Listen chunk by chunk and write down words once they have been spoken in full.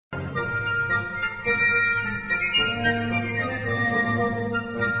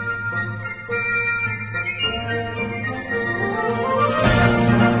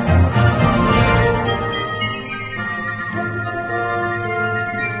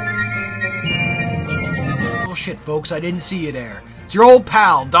shit, folks, I didn't see you there. It's your old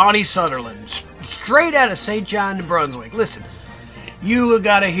pal, Donnie Sutherland, straight out of St. John, New Brunswick. Listen, you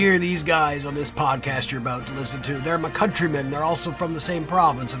gotta hear these guys on this podcast you're about to listen to. They're my countrymen. They're also from the same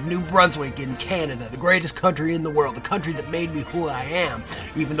province of New Brunswick in Canada, the greatest country in the world, the country that made me who I am,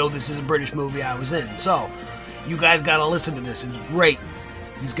 even though this is a British movie I was in. So, you guys gotta listen to this. It's great.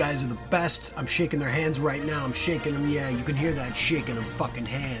 These guys are the best. I'm shaking their hands right now. I'm shaking them, yeah. You can hear that shaking them fucking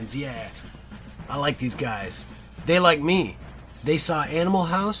hands, yeah. I like these guys. They like me. They saw Animal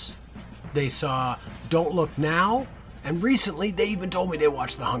House. They saw Don't Look Now. And recently, they even told me they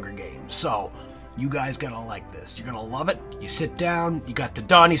watched The Hunger Games. So, you guys gotta like this. You're gonna love it. You sit down, you got the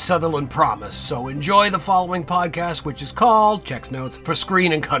Donnie Sutherland promise. So enjoy the following podcast, which is called, checks notes, For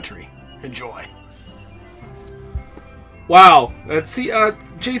Screen and Country. Enjoy. Wow.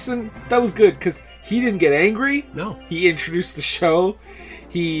 Jason, that was good, because he didn't get angry. No. He introduced the show.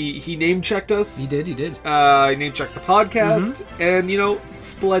 He name-checked us. He did. He name-checked the podcast. And,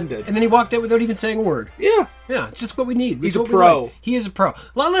 splendid. And then he walked out without even saying a word. Yeah. Yeah, it's just what we need. He's a pro. Like. He is a pro. A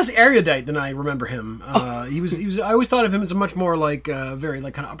lot less erudite than I remember him. He was. I always thought of him as a much more very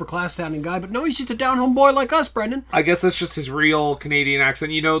kind of upper class sounding guy. But no, he's just a down home boy like us, Brendan. I guess that's just his real Canadian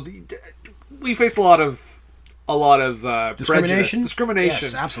accent. We face a lot of discrimination.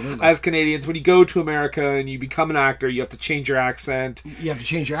 Yes, absolutely. As Canadians, when you go to America and you become an actor, you have to change your accent. You have to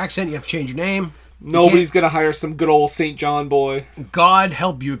change your accent. You have to change your name. Nobody's going to hire some good old St. John boy. God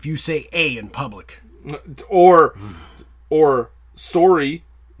help you if you say A in public. Or sorry.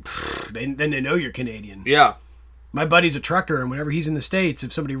 Then they know you're Canadian. Yeah. My buddy's a trucker, and whenever he's in the States,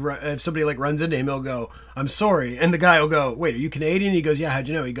 if somebody like runs into him, he'll go, "I'm sorry," and the guy will go, "Wait, are you Canadian?" He goes, "Yeah, how'd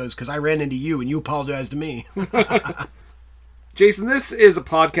you know?" He goes, "Because I ran into you, and you apologized to me." Jason, this is a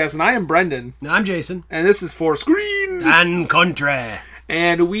podcast, and I am Brendan. I'm Jason. And this is For Screen and Country.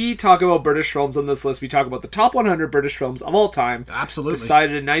 And we talk about British films on this list. We talk about the top 100 British films of all time. Absolutely.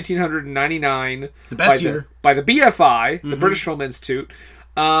 Decided in 1999. The best year. By the BFI, the British Film Institute.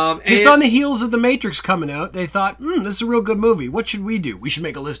 Just on the heels of The Matrix coming out, they thought, this is a real good movie. What should we do? We should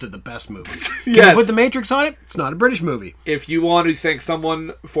make a list of the best movies. Can we put The Matrix on it? It's not a British movie. If you want to thank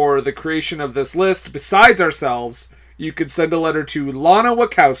someone for the creation of this list, besides ourselves, you could send a letter to Lana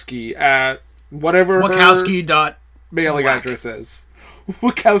Wachowski at whatever Wachowski. mailing address is.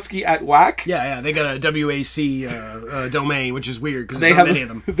 Wachowski at Whack? Yeah, they got a WAC domain, which is weird because there's not many of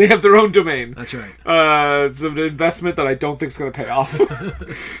them. They have their own domain. That's right. It's an investment that I don't think is going to pay off.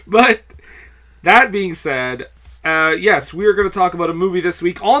 But that being said, yes, we are going to talk about a movie this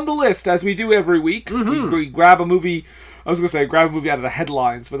week on the list, as we do every week. We grab a movie. I was going to say grab a movie out of the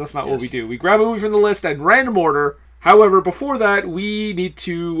headlines, but that's not what we do. We grab a movie from the list in random order. However, before that, we need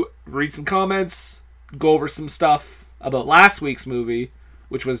to read some comments, go over some stuff about last week's movie,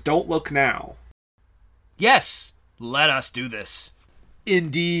 which was Don't Look Now. Yes, let us do this.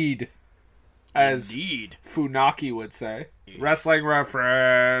 Indeed. As Funaki would say. Wrestling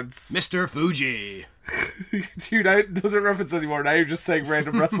reference. Mr. Fuji. Dude, those aren't references anymore. Now you're just saying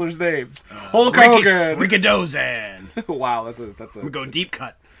random wrestlers' names. Hulk Hogan. Rikidozan. Wow, that's a... We go deep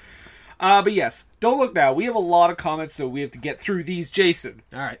cut. But yes, Don't Look Now. We have a lot of comments, so we have to get through these, Jason.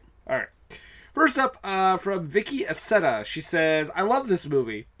 All right. First up, from Vicky Aceta, she says, I love this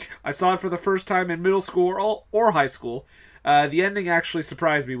movie. I saw it for the first time in middle school or high school. The ending actually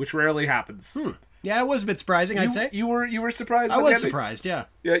surprised me, which rarely happens. Yeah, it was a bit surprising, I'd say. You were surprised? I was surprised, yeah.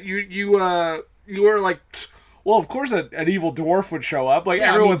 Yeah, you were like, well, of course an evil dwarf would show up. Like,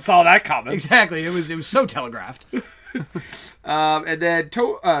 everyone saw that coming. Exactly, it was so telegraphed. And then,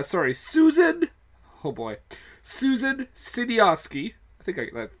 Susan, oh boy, Susan Sidioski. I think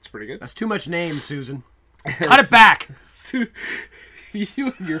that's pretty good. That's too much name, Susan. Cut it back!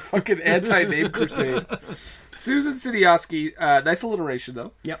 You and your fucking anti-name crusade. Susan Sidioski, nice alliteration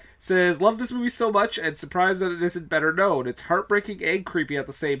though. Yep. Says, love this movie so much and surprised that it isn't better known. It's heartbreaking and creepy at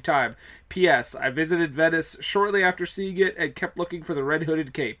the same time. P.S. I visited Venice shortly after seeing it and kept looking for the red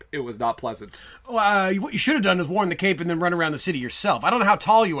hooded cape. It was not pleasant. What you should have done is worn the cape and then run around the city yourself. I don't know how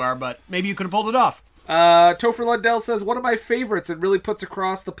tall you are, but maybe you could have pulled it off. Topher Lundell says, one of my favorites. It really puts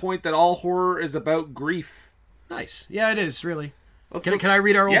across the point that all horror is about grief. Nice. Yeah, it is, really. Can I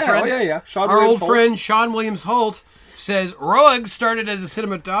read our old friend? Oh, yeah. Our old friend, Sean Williams Holt. says Roeg started as a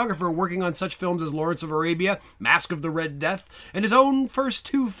cinematographer working on such films as Lawrence of Arabia, Mask of the Red Death, and his own first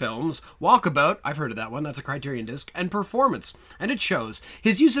two films, Walkabout, I've heard of that one, that's a Criterion disc, and Performance. And it shows.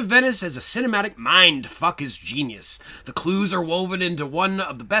 His use of Venice as a cinematic mind fuck is genius. The clues are woven into one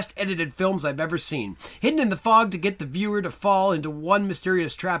of the best edited films I've ever seen. Hidden in the fog to get the viewer to fall into one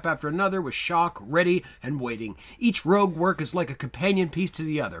mysterious trap after another with shock, ready, and waiting. Each Roeg work is like a companion piece to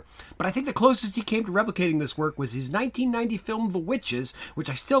the other. But I think the closest he came to replicating this work was his 1990 film The Witches, which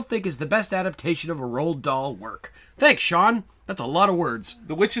I still think is the best adaptation of a Roald Dahl work. Thanks, Sean. That's a lot of words.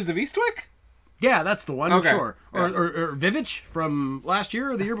 The Witches of Eastwick? Yeah, that's the one, okay. Sure. Yeah. Or Vivitch from last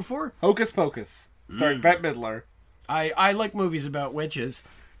year or the year before. Hocus Pocus, starring Bette Midler. I like movies about witches.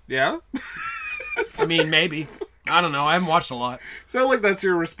 Yeah? I mean, maybe. I don't know. I haven't watched a lot. Sound like that's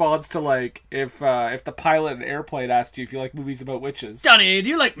your response to, like, if the pilot in Airplane asked you if you like movies about witches. Donnie, do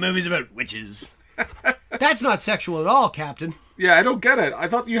you like movies about witches? That's not sexual at all, Captain. Yeah, I don't get it. I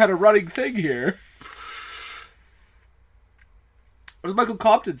thought you had a running thing here. What does Michael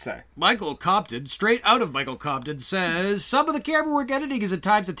Compton say? Michael Compton, straight out of Michael Compton, says, some of the camera work editing is at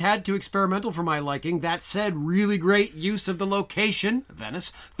times a tad too experimental for my liking. That said, really great use of the location,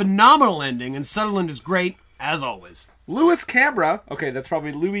 Venice. Phenomenal ending, and Sutherland is great, as always. Louis Camera. Okay, that's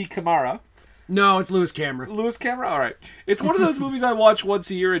probably Louis Camara. No, it's Louis Camera. Louis Camera? Alright. It's one of those movies I watch once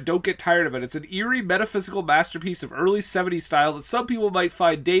a year and don't get tired of it. It's an eerie, metaphysical masterpiece of early 70s style that some people might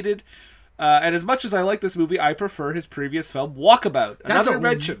find dated. And as much as I like this movie, I prefer his previous film, Walkabout. Another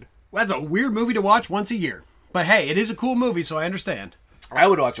mention. That's a weird movie to watch once a year. But hey, it is a cool movie, so I understand. I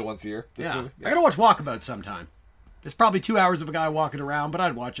would watch it once a year. Yeah. I gotta watch Walkabout sometime. It's probably 2 hours of a guy walking around, but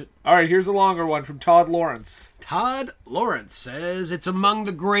I'd watch it. Alright, here's a longer one from Todd Lawrence. Todd Lawrence says it's among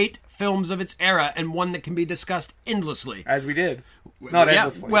the great films of its era and one that can be discussed endlessly. As we did. Not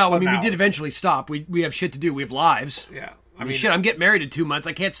endlessly. Well, I mean, we did eventually stop. We have shit to do. We have lives. Yeah. I mean, shit, I'm getting married in 2 months.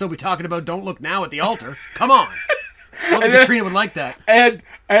 I can't still be talking about Don't Look Now at the altar. Come on. I don't think Katrina would like that. And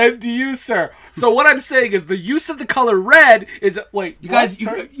to you, sir. So what I'm saying is the use of the color red is... Wait, you guys,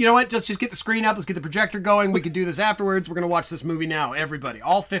 you know what? Let's just get the screen up. Let's get the projector going. We can do this afterwards. We're going to watch this movie now. Everybody.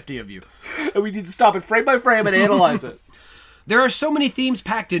 All 50 of you. And we need to stop it frame by frame and analyze it. There are so many themes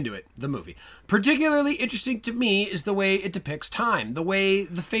packed into it, the movie. Particularly interesting to me is the way it depicts time. The way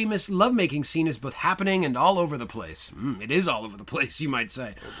the famous lovemaking scene is both happening and all over the place. It is all over the place, you might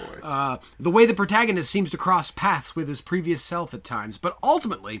say. Oh boy. The way the protagonist seems to cross paths with his previous self at times. But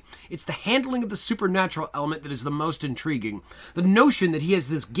ultimately, it's the handling of the supernatural element that is the most intriguing. The notion that he has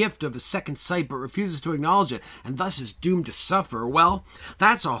this gift of a second sight but refuses to acknowledge it and thus is doomed to suffer. Well,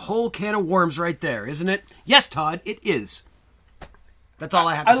 that's a whole can of worms right there, isn't it? Yes, Todd, it is. That's all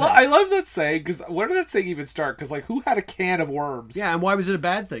I have to say. I love that saying, because where did that saying even start? Because, like, who had a can of worms? Yeah, and why was it a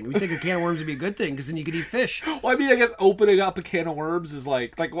bad thing? We think a can of worms would be a good thing, because then you could eat fish. Well, I mean, I guess opening up a can of worms is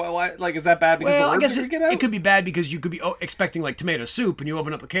like, is that bad because the worms I guess are going to get out? It could be bad because you could be expecting, like, tomato soup, and you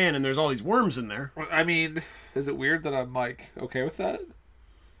open up the can, and there's all these worms in there. I mean, is it weird that I'm, like, okay with that?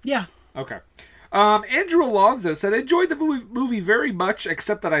 Yeah. Okay. Andrew Alonso said, I enjoyed the movie very much,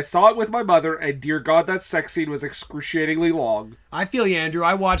 except that I saw it with my mother, and dear God, that sex scene was excruciatingly long. I feel you, Andrew.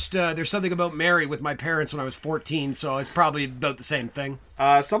 I watched There's Something About Mary with my parents when I was 14, so it's probably about the same thing.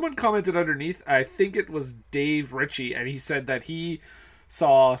 Someone commented underneath, I think it was Dave Ritchie, and he said that he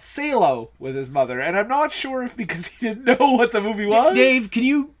saw Salo with his mother, and I'm not sure if because he didn't know what the movie was. Dave, can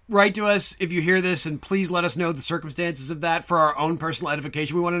you write to us if you hear this, and please let us know the circumstances of that for our own personal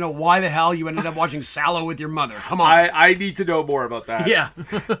edification. We want to know why the hell you ended up watching Salo with your mother. Come on. I need to know more about that. Yeah.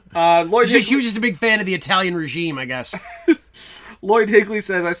 Lloyd she was just a big fan of the Italian regime, I guess. Lloyd Higley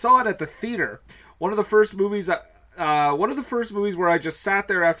says, I saw it at the theater. One of the first movies where I just sat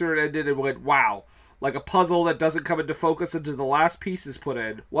there after it ended and went, wow. Like a puzzle that doesn't come into focus until the last piece is put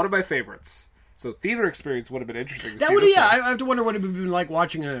in. One of my favorites. So theater experience would have been interesting. I have to wonder what it would have been like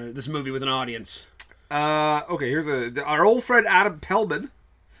watching this movie with an audience. Okay, here's our old friend Adam Pellman.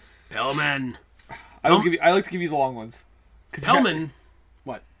 Pellman. I like to give you the long ones. Pellman.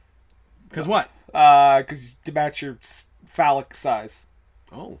 What? Because what? Because to match your phallic size.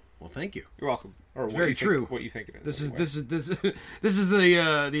 Oh, well, thank you. You're welcome. Or it's very true. What you think it is. This is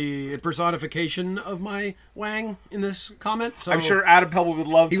the personification of my wang in this comment. So I'm sure Adam Pellman would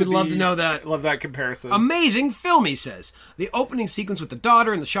love. He would love to know that. Love that comparison. Amazing film, he says. The opening sequence with the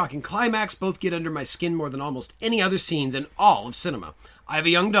daughter and the shocking climax both get under my skin more than almost any other scenes in all of cinema. I have a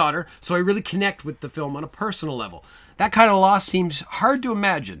young daughter, so I really connect with the film on a personal level. That kind of loss seems hard to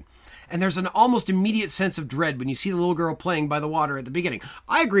imagine. And there's an almost immediate sense of dread when you see the little girl playing by the water at the beginning.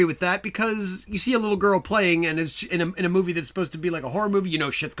 I agree with that because you see a little girl playing and it's in a movie that's supposed to be like a horror movie, you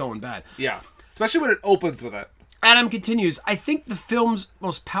know shit's going bad. Yeah. Especially when it opens with it. Adam continues, I think the film's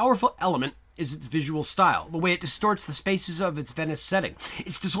most powerful element is its visual style, the way it distorts the spaces of its Venice setting.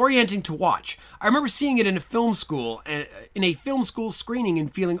 It's disorienting to watch. I remember seeing it in a film school screening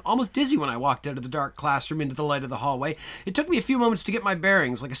and feeling almost dizzy when I walked out of the dark classroom into the light of the hallway. It took me a few moments to get my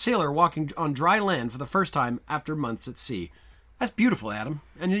bearings, like a sailor walking on dry land for the first time after months at sea. That's beautiful, Adam.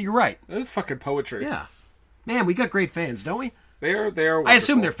 And you're right. That is fucking poetry. Yeah. Man, we got great fans, don't we? They are wonderful. I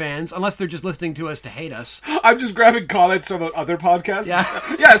assume they're fans, unless they're just listening to us to hate us. I'm just grabbing comments from other podcasts.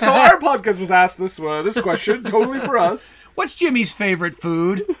 Yeah. Yeah, so our podcast was asked this question, totally for us. What's Jimmy's favorite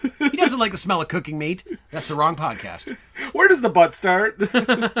food? He doesn't like the smell of cooking meat. That's the wrong podcast. Where does the butt start?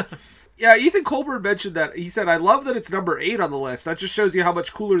 Yeah, Ethan Colbert mentioned that. He said, I love that it's number 8 on the list. That just shows you how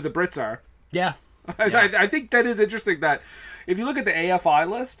much cooler the Brits are. Yeah. I think that is interesting that if you look at the AFI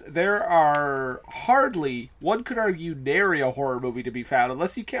list, there are hardly, one could argue, nary a horror movie to be found,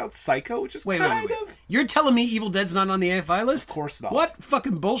 unless you count Psycho, which is Wait. kind of... You're telling me Evil Dead's not on the AFI list? Of course not. What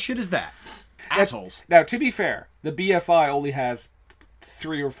fucking bullshit is that? Assholes. Now, to be fair, the BFI only has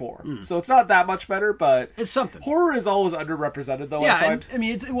 3 or 4. So it's not that much better, but... It's something. Horror is always underrepresented, though, Yeah, I find. I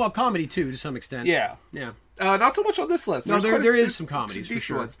mean, it's comedy, too, to some extent. Yeah. Yeah. Not so much on this list. No, There's there is some comedies, for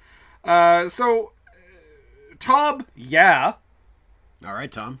sure. ones. Tom, All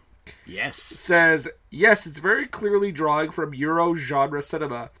right, Tom. Yes. says, yes, it's very clearly drawing from Euro genre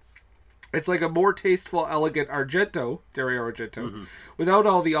cinema. It's like a more tasteful, elegant Dario Argento, without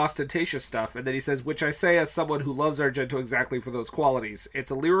all the ostentatious stuff. And then he says, which I say as someone who loves Argento exactly for those qualities. It's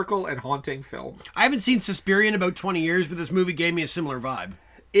a lyrical and haunting film. I haven't seen Suspiria in about 20 years, but this movie gave me a similar vibe.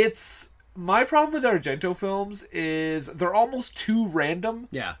 My problem with Argento films is they're almost too random.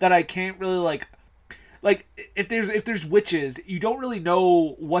 Yeah. That I can't really like if there's witches, you don't really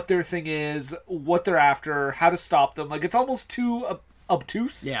know what their thing is, what they're after, how to stop them. Like, it's almost too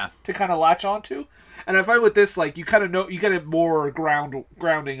obtuse to kind of latch onto. And I find with this, like, you kind of know, you get a more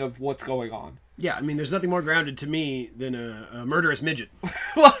grounding of what's going on. Yeah, I mean, there's nothing more grounded to me than a murderous midget.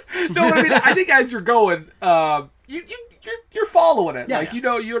 Well, no, I mean, I think as you're going, you're following it. Yeah, like,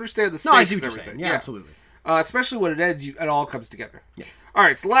 yeah. You understand the stakes. No, I see what and you're everything. saying. Yeah, absolutely. Especially when it ends, it all comes together. Yeah. All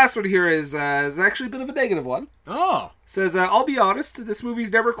right, so the last one here is actually a bit of a negative one. Oh. Says, I'll be honest, this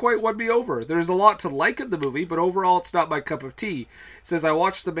movie's never quite won me over. There's a lot to like in the movie, but overall it's not my cup of tea. Says, I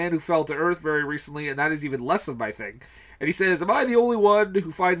watched The Man Who Fell to Earth very recently, and that is even less of my thing. And he says, am I the only one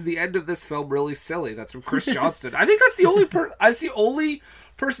who finds the end of this film really silly? That's from Chris Johnston. I think that's the only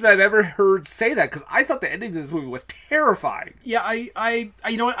person I've ever heard say that, because I thought the ending of this movie was terrifying. Yeah, I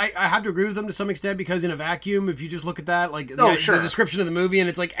you know what, I have to agree with them to some extent, because in a vacuum, if you just look at that, like, Sure. the description of the movie, and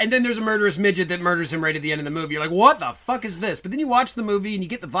it's like, and then there's a murderous midget that murders him right at the end of the movie, you're like, what the fuck is this? But then you watch the movie, and you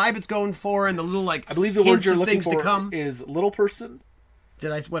get the vibe it's going for, and the little, like, I believe the word you're looking things to for come. is little person.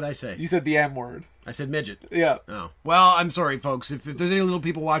 What'd I say? You said the M word. I said midget. Yeah. Oh. Well, I'm sorry, folks. If there's any little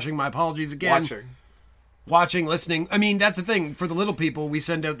people watching, my apologies again. Watching, listening. I mean, that's the thing. For the little people, we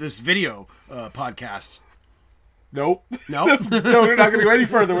send out this video podcast. Nope. No? No, we're not going to go any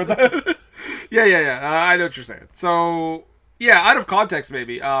further with that. Yeah. I know what you're saying. So, yeah, out of context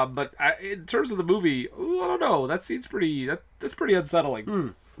maybe. But in terms of the movie, I don't know. That seems that's pretty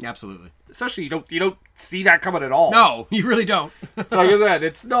unsettling. Absolutely. Especially you don't see that coming at all. No, you really don't. Like I said,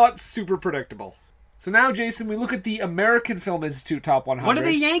 it's not super predictable. So now, Jason, we look at the American Film Institute Top 100. What do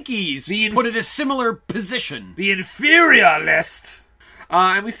the Yankees put in a similar position? The inferior list.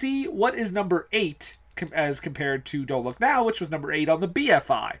 And we see what is number 8 as compared to Don't Look Now, which was number 8 on the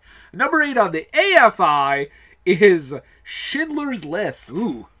BFI. Number 8 on the AFI is Schindler's List.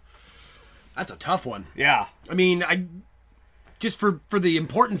 Ooh. That's a tough one. Yeah. I mean, just for the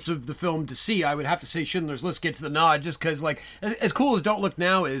importance of the film to see, I would have to say Schindler's List gets the nod, just because, like, as cool as Don't Look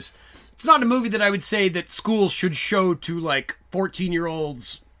Now is, it's not a movie that I would say that schools should show to, like,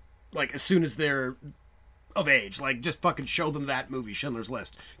 14-year-olds, like, as soon as they're of age. Like, just fucking show them that movie, Schindler's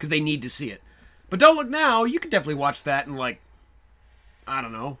List, because they need to see it. But Don't Look Now, you could definitely watch that in, like, I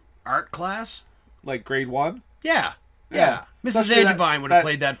don't know, art class? Like grade 1? Yeah. Yeah. Mrs. Angevine would have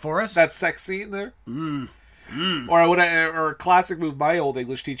played that for us. That sex scene there? Or a classic move my old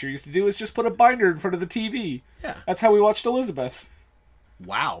English teacher used to do is just put a binder in front of the TV. Yeah. That's how we watched Elizabeth.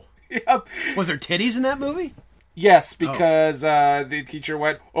 Wow. Yep. Was there titties in that movie? Yes, because the teacher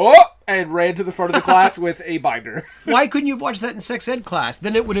went, oh, and ran to the front of the class with a binder. Why couldn't you have watched that in sex ed class?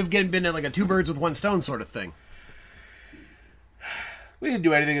 Then it would have been like a 2 birds with 1 stone sort of thing. We didn't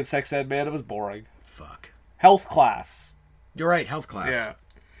do anything in sex ed, man. It was boring. Fuck. Health class. You're right, health class. Yeah.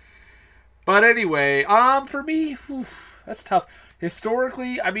 But anyway, for me, that's tough.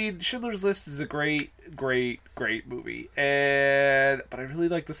 historically, I mean, Schindler's List is a great movie, but I really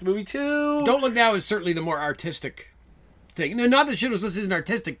like this movie too. Don't Look Now is certainly the more artistic thing. No, not that Schindler's List isn't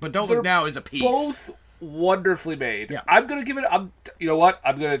artistic, but Don't Look Now is a piece. Both wonderfully made. Yeah. I'm gonna give it. You know what?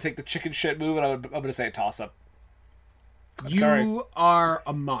 I'm gonna take the chicken shit move, and I'm gonna say a toss up. You are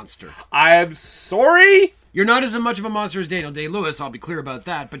a monster. I'm sorry. You're not as much of a monster as Daniel Day-Lewis, I'll be clear about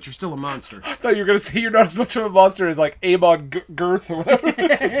that, but you're still a monster. I thought you were going to say you're not as much of a monster as, like, Amon Girth or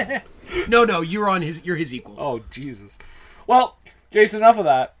whatever. No, you're his equal. Oh, Jesus. Well, Jason, enough of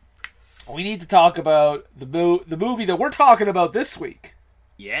that. We need to talk about the movie that we're talking about this week.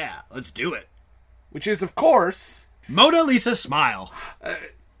 Yeah, let's do it. Which is, of course... Mona Lisa Smile.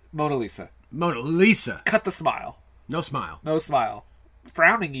 Mona Lisa. Mona Lisa. Cut the smile. No smile. No smile.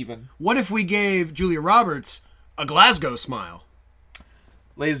 Frowning, even. What if we gave Julia Roberts a Glasgow smile?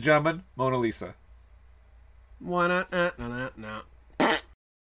 Ladies and gentlemen, Mona Lisa. Why not? No.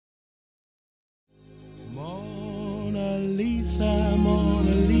 Mona Lisa,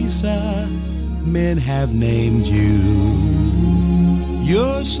 Mona Lisa, men have named you.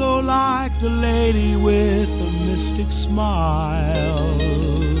 You're so like the lady with a mystic smile.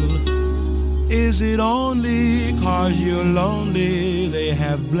 Is it only 'cause you're lonely they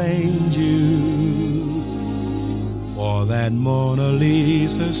have blamed you for that Mona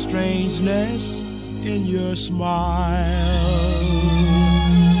Lisa strangeness in your smile?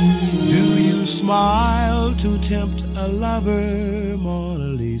 Do you smile to tempt a lover, Mona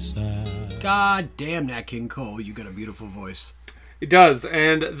Lisa? God damn, Nat King Cole, you got a beautiful voice. It does,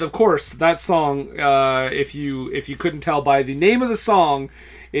 and of course, that song, if you couldn't tell by the name of the song,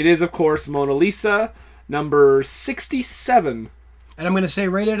 it is, of course, Mona Lisa, number 67. And I'm going to say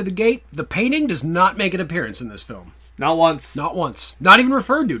right out of the gate, the painting does not make an appearance in this film. Not once. Not once. Not even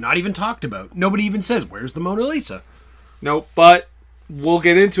referred to. Not even talked about. Nobody even says, where's the Mona Lisa? Nope, but we'll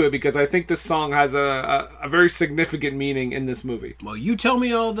get into it because I think this song has a very significant meaning in this movie. Well, you tell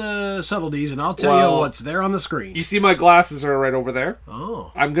me all the subtleties, and I'll tell you what's there on the screen. You see my glasses are right over there.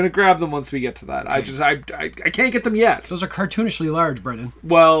 Oh. I'm going to grab them once we get to that. I can't get them yet. Those are cartoonishly large, Brendan.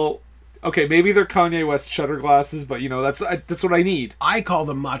 Well, okay, maybe they're Kanye West shutter glasses, but, that's what I need. I call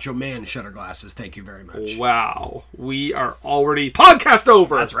them Macho Man shutter glasses. Thank you very much. Wow. We are already podcast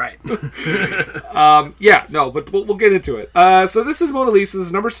over. That's right. But we'll get into it. So this is Mona Lisa. This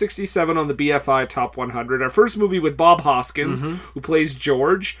is number 67 on the BFI Top 100. Our first movie with Bob Hoskins, who plays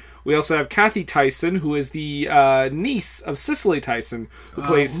George. We also have Kathy Tyson, who is the niece of Cicely Tyson, who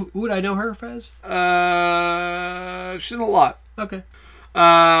plays... Who would I know her as? She's in a lot. Okay.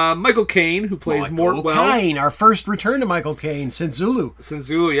 Michael Caine, who plays Mortwell. Michael Caine, our first return to Michael Caine since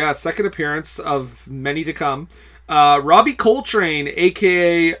Zulu. Yeah, second appearance of many to come. Robbie Coltrane,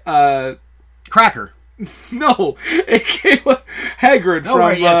 a.k.a. Cracker. No, a.k.a. Hagrid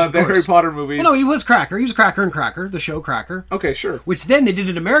from the Harry Potter movies. Well, no, he was Cracker. He was Cracker in Cracker, the show Cracker. Okay, sure. Which then they did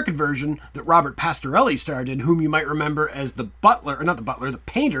an American version that Robert Pastorelli starred in, whom you might remember as the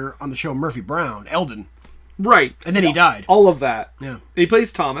painter on the show Murphy Brown, Eldon. Right. And then he died. All of that. Yeah. He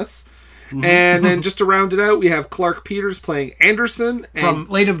plays Thomas. Mm-hmm. And then just to round it out, we have Clark Peters playing Anderson. From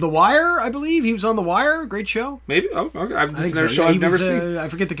Late of the Wire, I believe. He was on The Wire. Great show. Maybe. Oh, okay. I think so. Show I've never seen. I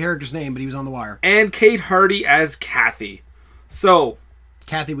forget the character's name, but he was on The Wire. And Kate Hardy as Kathy. So.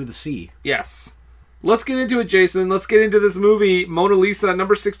 Kathy with a C. Yes. Let's get into it, Jason. Let's get into this movie, Mona Lisa,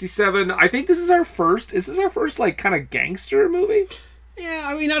 number 67. I think this is our first, like, kind of gangster movie? Yeah,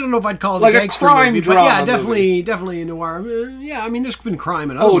 I mean, I don't know if I'd call it like a gangster crime movie, but drama definitely a noir. Yeah, I mean, there's been crime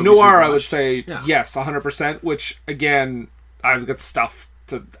in other movies. Noir, I would say yes, 100%, which, again, I've got stuff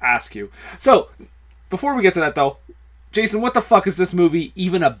to ask you. So, before we get to that, though, Jason, what the fuck is this movie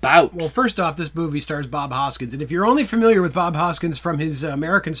even about? Well, first off, this movie stars Bob Hoskins, and if you're only familiar with Bob Hoskins from his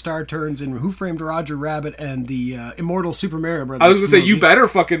American Star turns in Who Framed Roger Rabbit and the immortal Super Mario Brothers. I was going to say, you better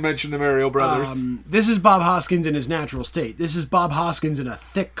fucking mention the Mario Brothers. This is Bob Hoskins in his natural state. This is Bob Hoskins in a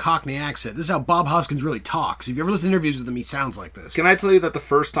thick Cockney accent. This is how Bob Hoskins really talks. If you ever listen to interviews with him, he sounds like this. Can I tell you that the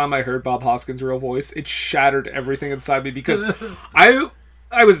first time I heard Bob Hoskins' real voice, it shattered everything inside me because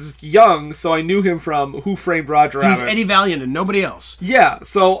I was young, so I knew him from Who Framed Roger Rabbit. He's Eddie Valiant and nobody else. Yeah,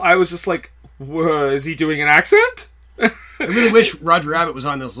 so I was just like, is he doing an accent? I really wish Roger Rabbit was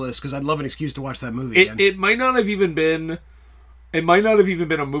on this list because I'd love an excuse to watch that movie again. It might not have even been... It might not have even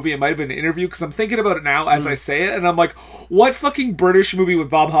been a movie. It might have been an interview because I'm thinking about it now as I say it, and I'm like, what fucking British movie with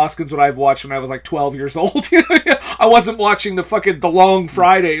Bob Hoskins would I have watched when I was like 12 years old? I wasn't watching the Long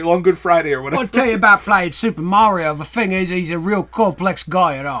Good Friday or whatever. I'll tell you about playing Super Mario. The thing is, he's a real complex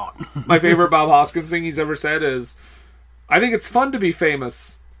guy at heart. My favorite Bob Hoskins thing he's ever said is, I think it's fun to be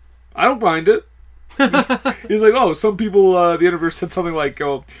famous. I don't mind it. He's like, oh, some people, the interviewer said something like,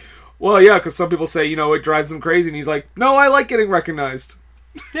 oh, well, yeah, because some people say, it drives them crazy. And he's like, no, I like getting recognized.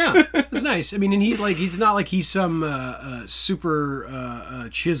 Yeah, it's nice. I mean, and he's not like he's some super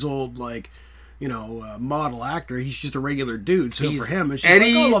chiseled, like, model actor. He's just a regular dude. So for him, it's just like,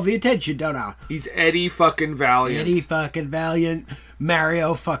 I love the attention, don't I? He's Eddie fucking Valiant. Eddie fucking Valiant.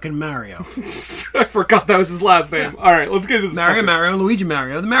 Mario fucking Mario. I forgot that was his last name. Yeah. All right, let's get into this. Mario, Luigi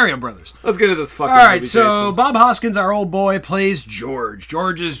Mario, the Mario brothers. Let's get into this fucking All right, movie, so Jason. Bob Hoskins, our old boy, plays George.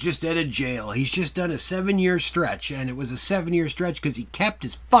 George is just out of jail. He's just done a 7-year stretch, and it was a 7-year stretch because he kept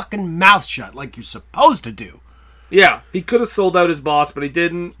his fucking mouth shut like you're supposed to do. Yeah, he could have sold out his boss, but he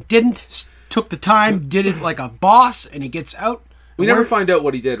didn't. Took the time, did it like a boss, and he gets out. We never find out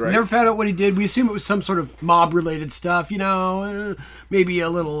what he did, right? We never found out what he did. We assume it was some sort of mob-related stuff, maybe a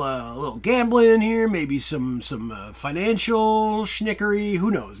little gambling here, maybe some financial schnickery.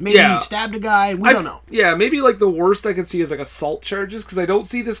 Who knows? Maybe he stabbed a guy. We don't know. Yeah, maybe like the worst I could see is like assault charges, because I don't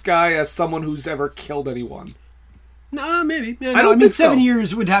see this guy as someone who's ever killed anyone. No, maybe. Yeah, I don't think 7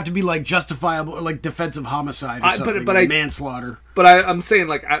 years would have to be like justifiable or like defensive homicide or something, but manslaughter. But I'm saying,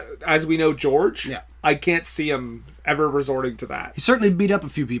 like, as we know George, yeah. I can't see him ever resorting to that. He certainly beat up a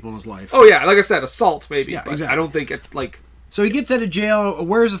few people in his life. Oh yeah, like I said, assault maybe. Yeah, but exactly. I don't think it like. So he gets out of jail.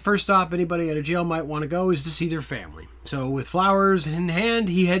 Where's the first stop anybody out of jail might want to go is to see their family. So with flowers in hand,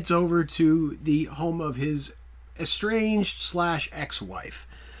 he heads over to the home of his estranged / ex-wife.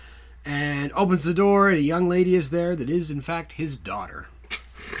 And opens the door, and a young lady is there that is, in fact, his daughter.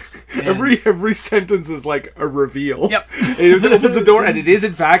 And every sentence is like a reveal. Yep. It opens the door, and it is,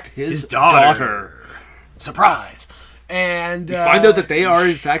 in fact, his daughter. Surprise. And you find out that they are,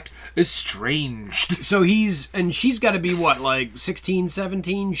 in fact, estranged. So she's got to be, what, like 16,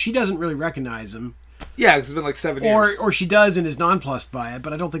 17? She doesn't really recognize him. Yeah, because it's been like 7 years. Or she does and is nonplussed by it,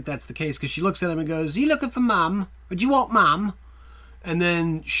 but I don't think that's the case, because she looks at him and goes, "You looking for Mum? Or do you want Mum?" And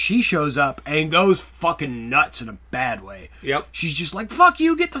then she shows up and goes fucking nuts in a bad way. Yep. She's just like, "Fuck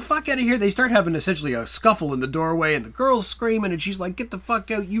you, get the fuck out of here." They start having essentially a scuffle in the doorway, and the girl's screaming, and she's like, "Get the fuck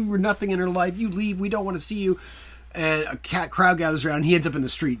out, you were nothing in her life, you leave, we don't want to see you." And a crowd gathers around, and he ends up in the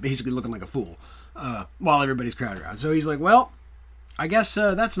street, basically looking like a fool, while everybody's crowded around. So he's like, well, I guess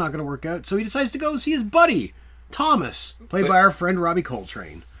that's not going to work out. So he decides to go see his buddy, Thomas, played by our friend Robbie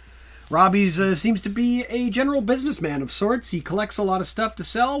Coltrane. Robbie's seems to be a general businessman of sorts. He collects a lot of stuff to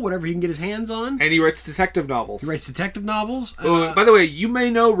sell, whatever he can get his hands on. And he writes detective novels. By the way, you may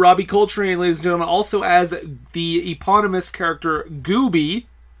know Robbie Coltrane, ladies and gentlemen, also as the eponymous character Gooby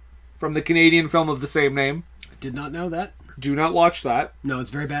from the Canadian film of the same name. I did not know that. Do not watch that. No,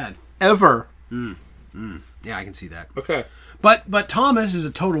 it's very bad. Ever. Yeah, I can see that. Okay. But Thomas is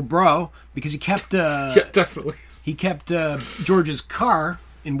a total bro because he kept... yeah, definitely. He kept George's car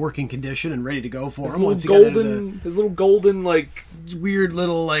in working condition and ready to go for him. His little golden, like... weird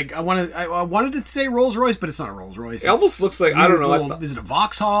little, like... I wanted to say Rolls Royce, but it's not a Rolls Royce. It almost looks like... I don't know. Is it a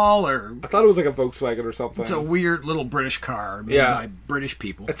Vauxhall or... I thought it was like a Volkswagen or something. It's a weird little British car made by British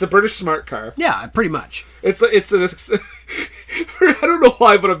people. It's a British smart car. Yeah, pretty much. It's I don't know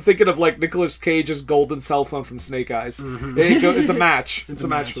why, but I'm thinking of like Nicolas Cage's golden cell phone from Snake Eyes. Mm-hmm. It's a match. It's a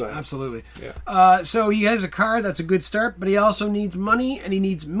match for that. Absolutely. Yeah. So he has a car. That's a good start, but he also needs money and he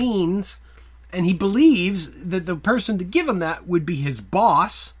needs means, and he believes that the person to give him that would be his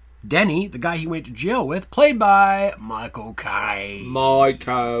boss, Denny, the guy he went to jail with, played by Michael Caine.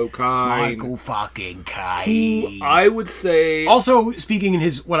 Michael fucking Caine. Who I would say... Also speaking in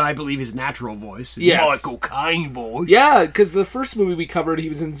his, what I believe his natural voice. Yes. Michael Caine voice. Yeah, because the first movie we covered, he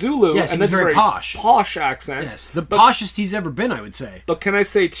was in Zulu. Yes, and he was that's very posh. Posh accent. Yes, the poshest he's ever been, I would say. But can I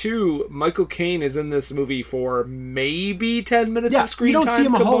say, too, Michael Caine is in this movie for maybe 10 minutes of screen time. You don't see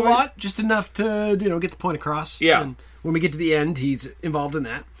him a whole lot, just enough to, get the point across. Yeah. And when we get to the end, he's involved in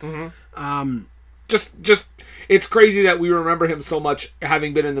that. Mm-hmm. Just it's crazy that we remember him so much,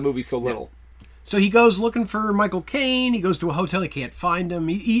 having been in the movie so little. So he goes looking for Michael Caine. He goes to a hotel. He can't find him.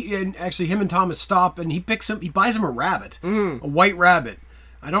 And actually, him and Thomas stop, and he buys him a rabbit, a white rabbit.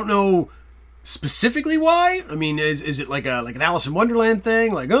 I don't know specifically why. I mean, is it like an Alice in Wonderland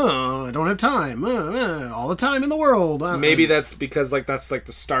thing? Like, I don't have time, all the time in the world. Maybe that's because that's the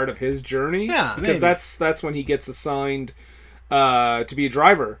start of his journey. Yeah, because maybe. that's when he gets assigned to be a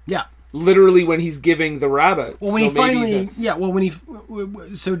driver. Yeah. Literally when he's giving the rabbit. Well, when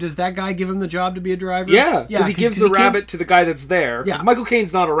so does that guy give him the job to be a driver? Yeah, because he gives the rabbit to the guy that's there. Because Michael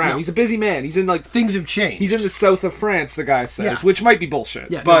Caine's not around. No. He's a busy man. He's in things have changed. He's in the south of France, the guy says, which might be bullshit.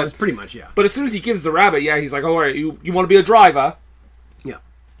 Yeah, but it's pretty much, But as soon as he gives the rabbit, he's like, all right, you want to be a driver? Yeah.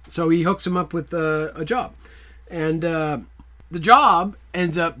 So he hooks him up with a job. And the job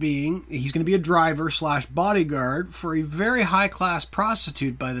ends up being he's going to be a driver / bodyguard for a very high-class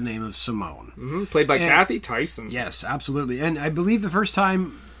prostitute by the name of Simone. Played by Kathy Tyson. Yes, absolutely. And I believe the first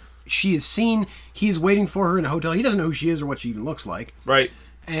time she is seen, he is waiting for her in a hotel. He doesn't know who she is or what she even looks like. Right.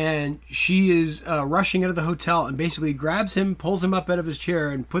 And she is rushing out of the hotel and basically grabs him, pulls him up out of his chair,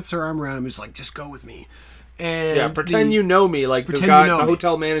 and puts her arm around him and is like, just go with me. And pretend you know me. Like, the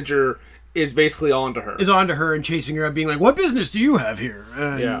hotel manager is basically onto her. Is onto her and chasing her up, being like, what business do you have here?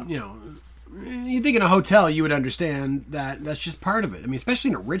 And, you know, you think in a hotel you would understand that that's just part of it. I mean,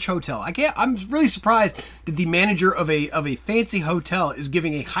 especially in a rich hotel. I'm really surprised that the manager of a fancy hotel is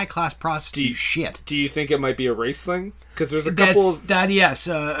giving a high-class prostitute shit. Do you think it might be a race thing? Because there's a couple of... Yes.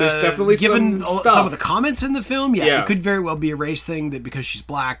 There's definitely given some stuff. Some of the comments in the film, it could very well be a race thing, that because she's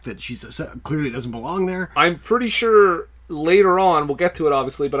black, that she's clearly doesn't belong there. I'm pretty sure later on, we'll get to it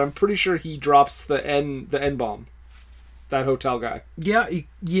obviously, but I'm pretty sure he drops the N-bomb. That hotel guy. Yeah,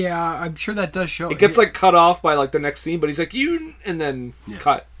 I'm sure that does show. It gets like cut off by like the next scene, but he's like, you, and then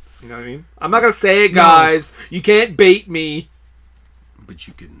cut. You know what I mean? I'm not going to say it, guys. No. You can't bait me. But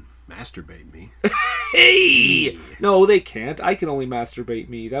you can masturbate me. Hey! No, they can't. I can only masturbate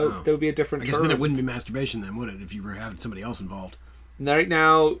me. That would be a different term. I guess then it wouldn't be masturbation then, would it, if you were having somebody else involved? Right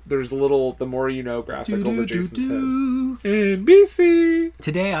now, there's a little the more you know graphic over Jason's head. NBC!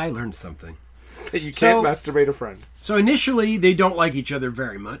 Today I learned something. That you can't masturbate a friend. So initially, they don't like each other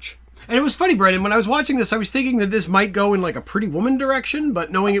very much. And it was funny, Brendan, when I was watching this, I was thinking that this might go in like a Pretty Woman direction,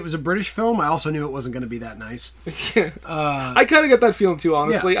 but knowing it was a British film, I also knew it wasn't going to be that nice. I kind of get that feeling too,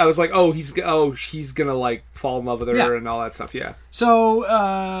 honestly. Yeah. I was like, he's going to like fall in love with her and all that stuff, yeah. So,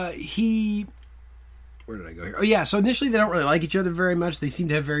 where did I go here? Oh, yeah, so initially they don't really like each other very much. They seem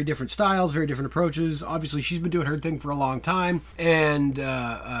to have very different styles, very different approaches. Obviously, she's been doing her thing for a long time, and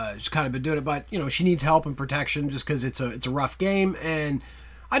she's kind of been doing it, but, you know, she needs help and protection just because it's a rough game, and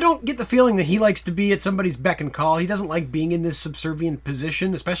I don't get the feeling that he likes to be at somebody's beck and call. He doesn't like being in this subservient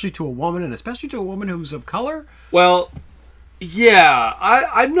position, especially to a woman, and especially to a woman who's of color. Well, yeah,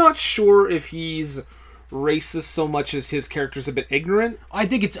 I'm not sure if he's racist so much as his character's a bit ignorant. I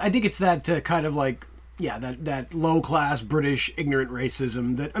think it's that kind of like... Yeah, that low-class British ignorant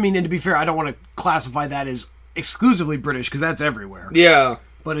racism that... I mean, and to be fair, I don't want to classify that as exclusively British, because that's everywhere. Yeah.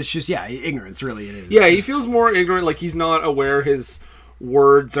 But it's just, ignorance, really, it is. Yeah, he feels more ignorant, like he's not aware his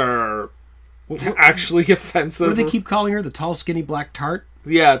words are actually offensive. What do they keep calling her? The tall, skinny black tart?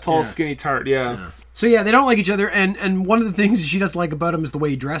 Yeah, skinny tart, yeah. So they don't like each other, and one of the things she doesn't like about him is the way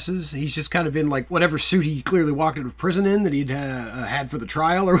he dresses. He's just kind of in like whatever suit he clearly walked out of prison in that he'd had for the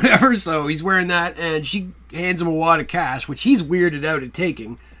trial or whatever, so he's wearing that, and she hands him a wad of cash, which he's weirded out at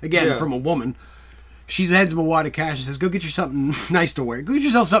taking, again, from a woman. She hands him a wad of cash and says, go get you something nice to wear. Go get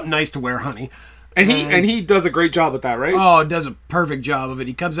yourself something nice to wear, honey. And he does a great job at that, right? Oh, does a perfect job of it.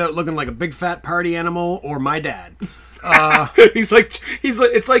 He comes out looking like a big fat party animal or my dad. He's like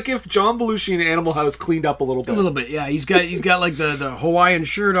it's like if John Belushi in Animal House cleaned up a little bit. A little bit, yeah. He's got like the Hawaiian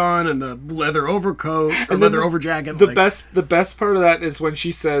shirt on and the leather overcoat or leather overjacket. The best part of that is when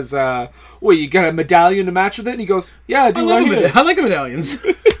she says, "Well, you got a medallion to match with it?" And he goes, "Yeah, I do. I like medallions."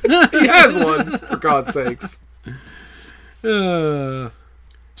 He has one, for God's sakes.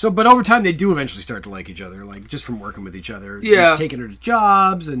 But over time they do eventually start to like each other, like just from working with each other. Yeah, he's taking her to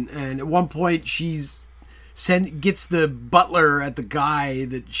jobs, and at one point gets the butler at the guy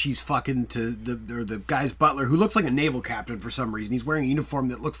that she's fucking to the guy's butler, who looks like a naval captain for some reason. He's wearing a uniform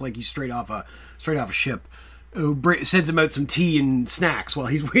that looks like he's straight off a ship. Who sends him out some tea and snacks while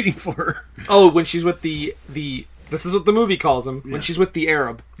he's waiting for her. Oh, when she's with the this is what the movie calls him, when she's with the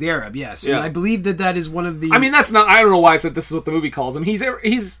Arab. The Arab, yes. Yeah. And I believe that is one of the... I mean, that's not... I don't know why I said this is what the movie calls him. He's an Arab.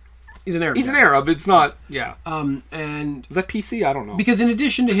 He's an Arab. It's not... Yeah. And... Is that PC? I don't know. Because in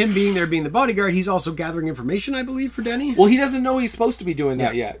addition to him being the bodyguard, he's also gathering information, I believe, for Denny. Well, he doesn't know he's supposed to be doing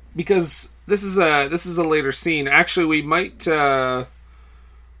that yet. Because this is a later scene. Actually, we might...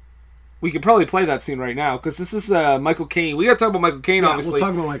 We could probably play that scene right now, because this is Michael Caine. We got to talk about Michael Caine, obviously. We'll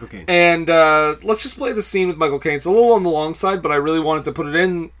talk about Michael Caine. And let's just play the scene with Michael Caine. It's a little on the long side, but I really wanted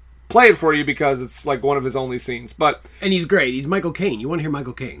to play it for you, because it's like one of his only scenes. And he's great. He's Michael Caine. You want to hear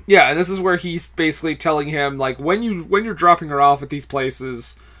Michael Caine. Yeah, and this is where he's basically telling him, like, when you're dropping her off at these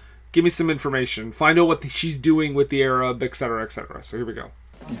places, give me some information. Find out what she's doing with the Arab, etc., etc. So here we go.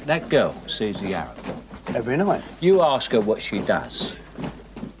 That girl sees the Arab every night. You ask her what she does.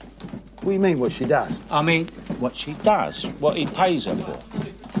 What do you mean, what she does? I mean, what she does, what he pays her for.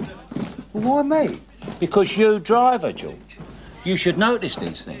 Well, why me? Because you drive her, George. You should notice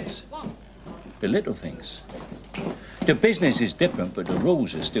these things. The little things. The business is different, but the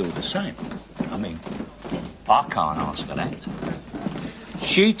rules are still the same. I mean, I can't ask her that.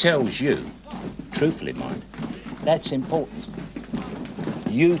 She tells you, truthfully, mind, that's important.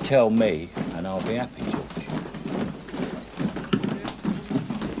 You tell me, and I'll be happy, George.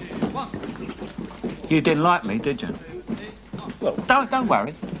 You didn't like me, did you? Well, don't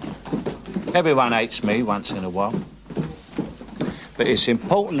worry. Everyone hates me once in a while. But it's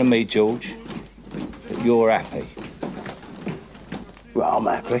important to me, George, that you're happy. Well, I'm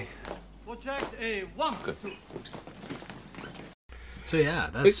happy. Good. So yeah,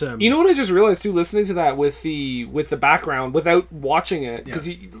 that's You know what I just realized too, listening to that with the background without watching it, because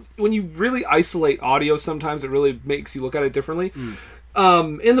when you really isolate audio, sometimes it really makes you look at it differently.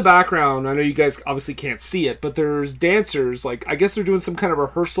 In the background, I know you guys obviously can't see it, but there's dancers, like I guess they're doing some kind of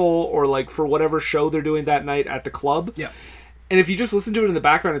rehearsal or like for whatever show they're doing that night at the club. Yeah. And if you just listen to it in the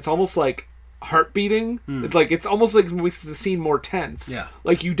background, it's almost like heart beating. It's almost like it makes the scene more tense. Yeah.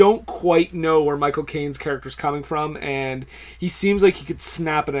 Like you don't quite know where Michael Caine's character's coming from, and he seems like he could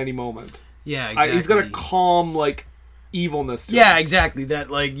snap at any moment. Yeah, exactly. He's got a calm, like, evilness to him. Yeah, exactly. That,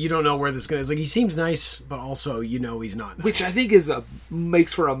 like, you don't know where this guy is. Like, he seems nice, but also you know he's not nice. Which I think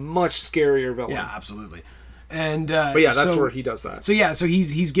makes for a much scarier villain. Yeah, absolutely. And but yeah, that's where he does that. So yeah, so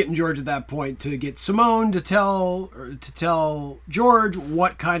he's getting George at that point to get Simone to tell George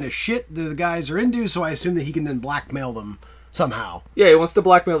what kind of shit the guys are into. So I assume that he can then blackmail them somehow. Yeah, he wants to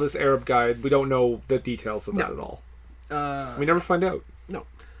blackmail this Arab guy. We don't know the details of that No. at all. We never find out. No.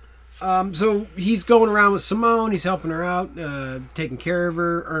 So he's going around with Simone. He's helping her out, taking care of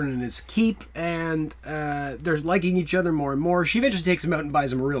her, earning his keep, and they're liking each other more and more. She eventually takes him out and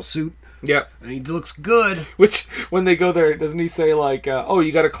buys him a real suit. Yeah. And he looks good. Which, when they go there, doesn't he say, like, oh,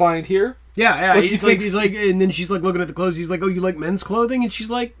 you got a client here? Yeah. Like, He's like, and then she's like looking at the clothes. He's like, oh, you like men's clothing? And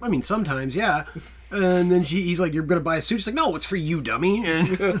she's like, I mean, sometimes, yeah. And then he's like, you're gonna buy a suit? She's like, no, it's for you, dummy.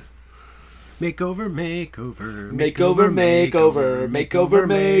 And makeover.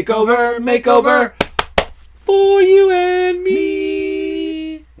 For you and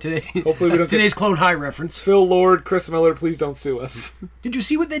me. Today, Hopefully we don't today's Clone High reference. Phil Lord, Chris Miller, please don't sue us. Did you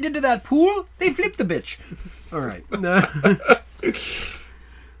see what they did to that pool? They flipped the bitch. All right.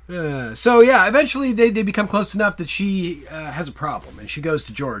 So yeah, eventually they become close enough that she has a problem, and she goes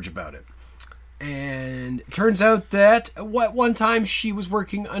to George about it. And it turns out that one time she was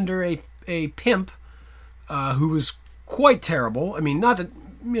working under a pimp who was quite terrible. I mean, not that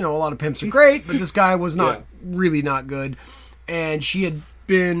a lot of pimps are great, but this guy was really not good. And she had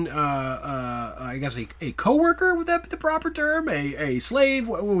been, I guess, a co-worker. Would that be the proper term? A slave?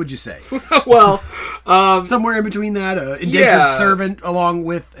 What would you say? Well, somewhere in between that, indentured servant, along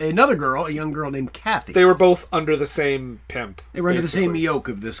with another girl, a young girl named Kathy. They were both under the same pimp. They were under the same yoke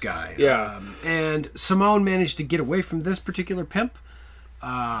of this guy. Yeah. And Simone managed to get away from this particular pimp,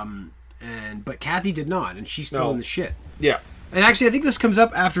 but Kathy did not, and she's still in the shit. Yeah. And actually, I think this comes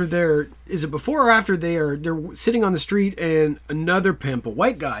up after is it before or after they're sitting on the street and another pimp, a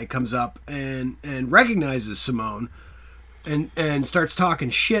white guy, comes up and recognizes Simone and starts talking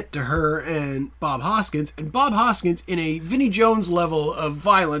shit to her and Bob Hoskins. And Bob Hoskins, in a Vinnie Jones level of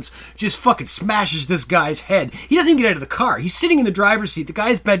violence, just fucking smashes this guy's head. He doesn't even get out of the car. He's sitting in the driver's seat. The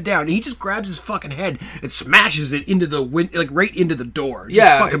guy's bed down, and he just grabs his fucking head and smashes it into the right into the door.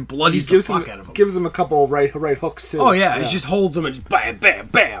 Just fucking bloodies the fuck out of him. Gives him a couple right hooks too. Oh yeah, he just holds him and just bam, bam,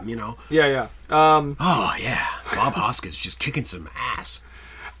 bam. Yeah. Oh yeah, Bob Hoskins just kicking some ass.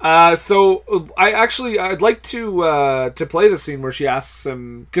 So I'd like to play the scene where she asks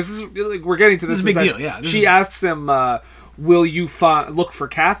him, because we're getting to this. This is a big deal. Yeah. She asks him, "Will you look for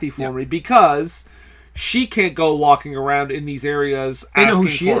Kathy for me?" Because she can't go walking around in these areas asking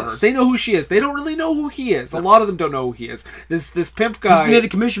for her. They know who she is. They don't really know who he is. A lot of them don't know who he is. This pimp guy. He's been at a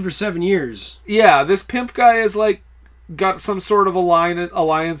commission for 7 years. Yeah, this pimp guy is like got some sort of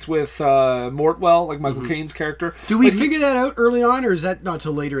alliance with Mortwell, like Michael Caine's character. Do we figure that out early on, or is that not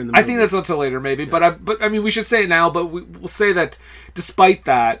till later in the movie? I think that's not till later, maybe. Yeah. But I mean, we should say it now. But we'll say that despite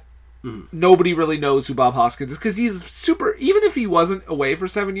that, nobody really knows who Bob Hoskins is, because he's super. Even if he wasn't away for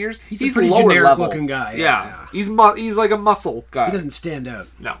 7 years, he's a pretty lower generic level looking guy. Yeah. He's like a muscle guy. He doesn't stand out.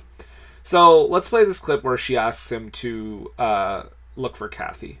 No. So let's play this clip where she asks him to look for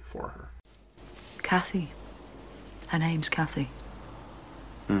Kathy for her. Kathy. Her name's Kathy.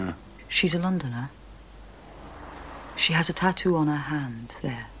 She's a Londoner. She has a tattoo on her hand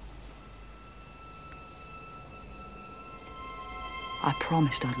there. I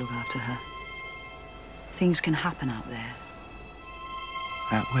promised I'd look after her. Things can happen out there.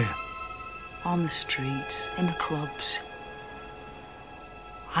 Out where? On the streets, in the clubs.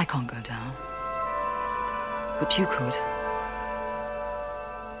 I can't go down. But you could.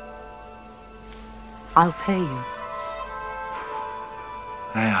 I'll pay you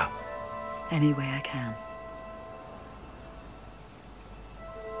How? any way I can.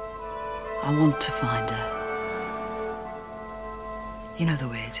 I want to find her. You know the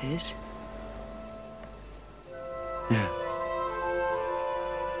way it is. Yeah.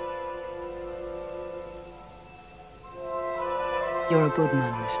 You're a good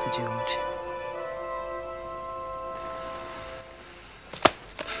man, Mr. George.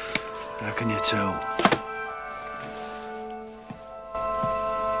 How can you tell?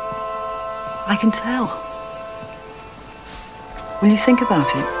 I can tell. Will you think about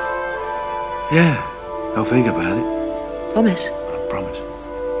it? Yeah, I'll think about it. Promise. I promise.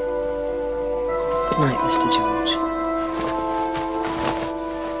 Good night, Mr. George.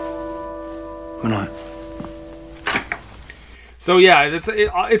 Good night. So yeah, it's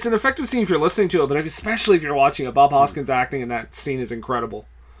an effective scene if you're listening to it, but especially if you're watching it. Bob Hoskins acting in that scene is incredible.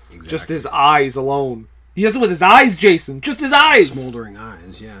 Exactly. Just his eyes alone. He does it with his eyes, Jason. Just his eyes. Smoldering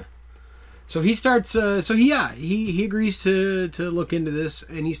eyes, yeah. So he starts. He agrees to look into this,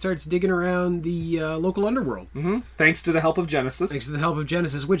 and he starts digging around the local underworld. Mm-hmm. Thanks to the help of Genesis. Thanks to the help of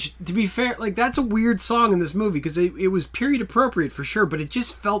Genesis, which, to be fair, like that's a weird song in this movie because it was period appropriate for sure, but it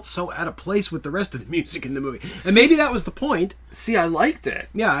just felt so out of place with the rest of the music in the movie. And maybe that was the point. See, I liked it.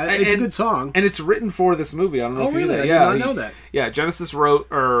 Yeah, it's a good song, and it's written for this movie. I don't know if you really? knew that. I did not know that. Yeah, Genesis wrote,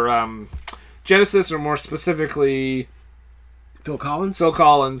 or Genesis, or more specifically, Phil Collins.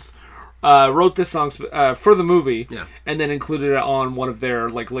 Wrote this song for the movie, yeah, and then included it on one of their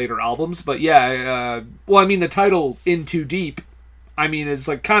later albums. But yeah, well, I mean, the title "In Too Deep," I mean, it's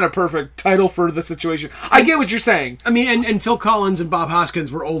kind of perfect title for the situation. I get what you're saying. I mean, and Phil Collins and Bob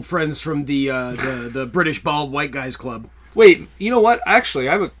Hoskins were old friends from the British Bald White Guys Club. Wait, you know what? Actually,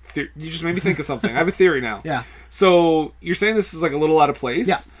 I have a you just made me think of something. I have a theory now. Yeah. So you're saying this is a little out of place?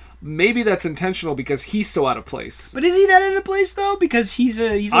 Yeah. Maybe that's intentional because he's so out of place. But is he that out of place though? Because he's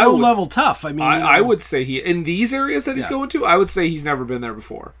a low level tough. I mean, I would say in these areas that he's going to, I would say he's never been there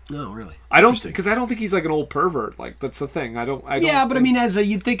before. No, really. I don't think he's an old pervert. That's the thing. I don't. Yeah, but I mean,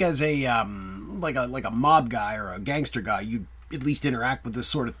 you'd think as a like a mob guy or a gangster guy, you'd at least interact with this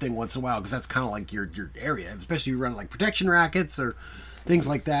sort of thing once in a while because that's kind of like your area, especially if you run protection rackets or things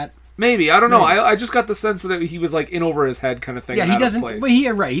like that. Maybe, I don't know. I just got the sense that he was in over his head kind of thing. Yeah, he doesn't. But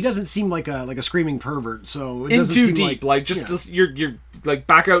he doesn't seem like a screaming pervert. So it in doesn't too seem deep, just you're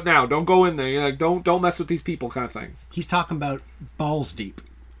back out now. Don't go in there. You're don't mess with these people, kind of thing. He's talking about balls deep.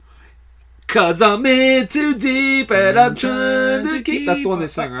 'Cause I'm in too deep and I'm trying to keep. That's the one they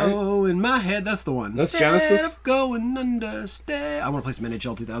sing, right? Oh, in my head, that's the one. That's Genesis. Of going under, I want to play some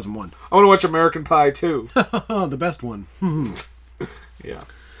NHL 2001. I want to watch American Pie too. The best one. Yeah.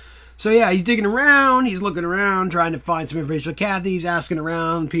 So yeah, he's digging around, he's looking around, trying to find some information on Kathy, he's asking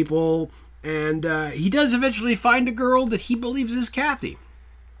around people, and he does eventually find a girl that he believes is Kathy.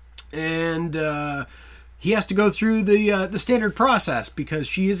 And he has to go through the standard process because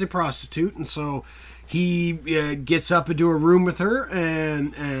she is a prostitute, and so he gets up into a room with her,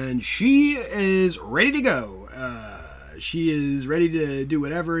 and she is ready to go. She is ready to do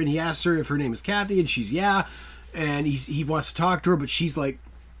whatever, and he asks her if her name is Kathy, and she's yeah, and he wants to talk to her, but she's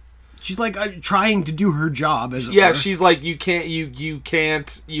trying to do her job as it were. She's like, you can't,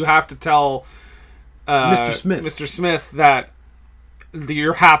 you have to tell Mr. Smith that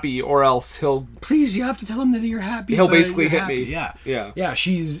you're happy, or else he'll. Please, you have to tell him that you're happy. He'll basically hit happy. me. Yeah.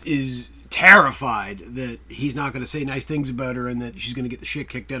 She is terrified that he's not going to say nice things about her, and that she's going to get the shit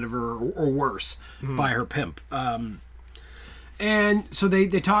kicked out of her, or worse, by her pimp. And so they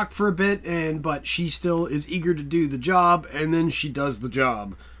talk for a bit, but she still is eager to do the job, and then she does the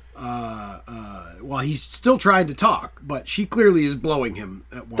job. While he's still trying to talk, but she clearly is blowing him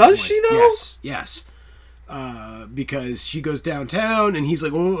at one point. Does she though? Yes. Because she goes downtown and he's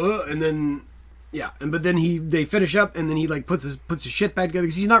like, and then but then they finish up and then he puts his shit back together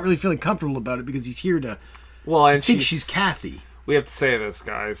because he's not really feeling comfortable about it because he's here to. Well, I think she's Kathy. We have to say this,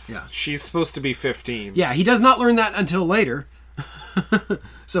 guys. Yeah. She's supposed to be 15. Yeah, he does not learn that until later,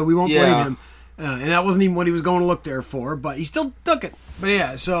 so we won't blame him. And that wasn't even what he was going to look there for, but he still took it. But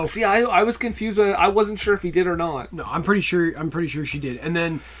yeah, so see, I was confused, but I wasn't sure if he did or not. No, I'm pretty sure she did. And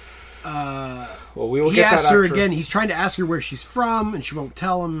then we will he get asks that her actress. again. He's trying to ask her where she's from, and she won't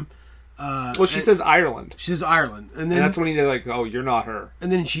tell him. She says Ireland. She says Ireland, and then that's when he's oh, you're not her.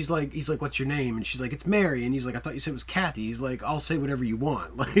 And then he's like, what's your name? And she's like, it's Mary. And he's like, I thought you said it was Kathy. He's like, I'll say whatever you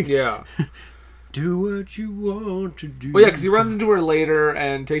want. Yeah. Do what you want to do. Well, yeah, because he runs into her later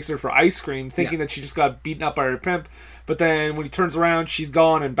and takes her for ice cream, thinking that she just got beaten up by her pimp. But then when he turns around, she's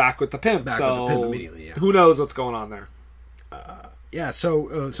gone and back with the pimp. With the pimp immediately, yeah. Who knows what's going on there? Yeah,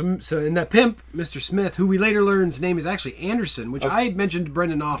 so in that pimp, Mr. Smith, who we later learn his name is actually Anderson, which I had mentioned to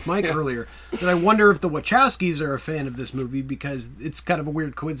Brendan off mic earlier, that I wonder if the Wachowskis are a fan of this movie, because it's kind of a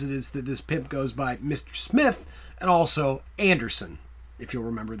weird coincidence that this pimp goes by Mr. Smith and also Anderson. If you'll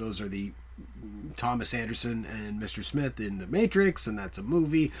remember, those are the Thomas Anderson and Mr. Smith in The Matrix, and that's a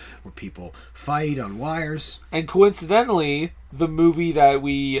movie where people fight on wires. And coincidentally, the movie that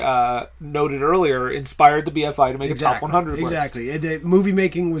we noted earlier inspired the BFI to make a top 100 list. Exactly. And the movie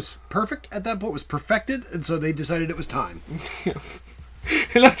making was perfect at that point, was perfected, and so they decided it was time.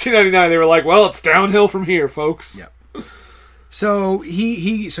 In 1999, they were like, well, it's downhill from here, folks. Yep. So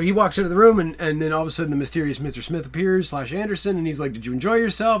he walks into the room, and then all of a sudden the mysterious Mr. Smith appears, / Anderson, and he's like, did you enjoy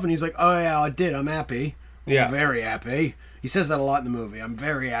yourself? And he's like, oh yeah, I did. I'm happy. I'm very happy. He says that a lot in the movie. I'm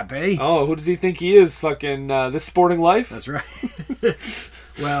very happy. Oh, who does he think he is? Fucking This Sporting Life? That's right.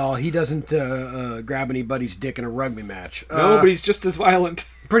 Well, he doesn't grab anybody's dick in a rugby match. No, but he's just as violent.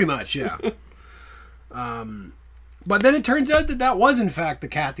 Pretty much, yeah. But then it turns out that was in fact the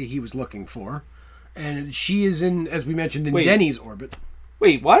Kathy he was looking for. And she is in, as we mentioned, in Denny's orbit.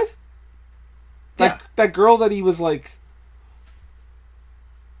 Wait, what? That girl that he was like...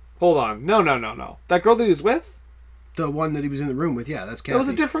 Hold on. No. That girl that he was with? The one that he was in the room with, yeah, that's Kathy. That was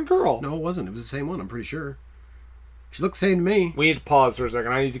a different girl. No, it wasn't. It was the same one, I'm pretty sure. She looked the same to me. We need to pause for a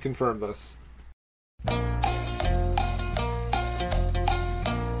second. I need to confirm this.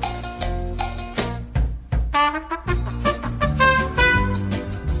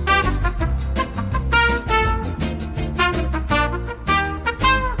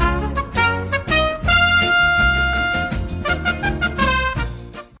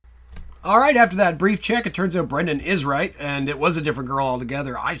 All right, after that brief check, it turns out Brendan is right, and it was a different girl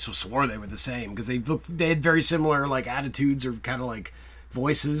altogether. I just swore they were the same, because they had very similar like attitudes or kind of like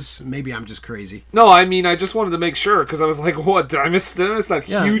voices. Maybe I'm just crazy. No, I mean, I just wanted to make sure, because I was like, what, did I miss that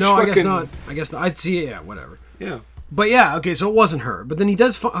huge no, fucking... I guess not. I'd see it, yeah, whatever. Yeah. But yeah, okay, so it wasn't her. But then he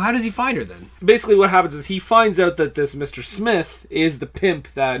does... How does he find her then? Basically what happens is he finds out that this Mr. Smith is the pimp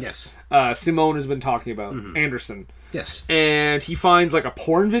that Simone has been talking about, Anderson. Yes. And he finds like a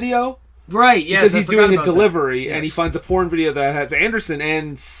porn video... Right, yes. Because he's doing a delivery, and he finds a porn video that has Anderson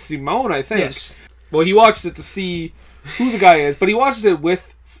and Simone, I think. Yes. Well, he watched it to see who the guy is, but he watches it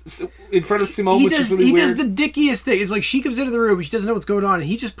in front of Simone, which is really weird. He does the dickiest thing. It's like she comes into the room, she doesn't know what's going on, and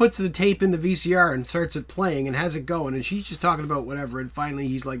he just puts the tape in the VCR and starts it playing and has it going, and she's just talking about whatever, and finally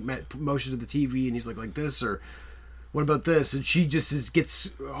he's like motions to the TV, and he's like this, or... What about this? And she just gets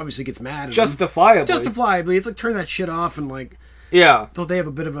mad at Justifiably. him. Justifiably. It's like, turn that shit off and like... Yeah. Don't they have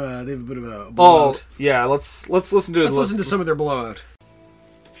a bit of a blowout? Oh, yeah, let's listen to it. Let's listen to some of their blowout.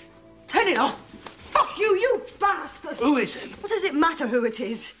 Turn it off! Fuck you, you bastard! Who is he? What does it matter who it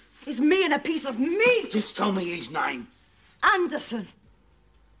is? It's me and a piece of meat! Just tell me his name. Anderson.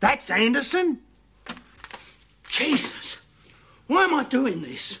 That's Anderson? Jesus. Why am I doing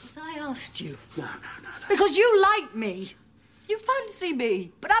this? Because I asked you. No. Because you like me. You fancy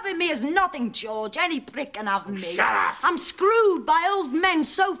me. But having me is nothing, George. Any prick can have me. Shut up. I'm screwed by old men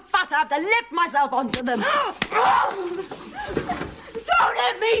so fat I have to lift myself onto them. Don't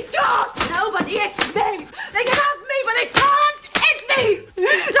hit me, George! Nobody hits me! They can have me, but they can't hit me!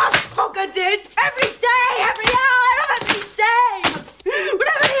 That fucker did! Every day, every hour, every day!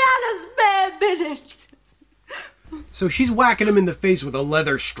 Whenever he had a spare minute! So she's whacking him in the face with a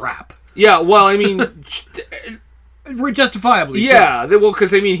leather strap. Yeah, well, I mean... Justifiably. Yeah, well,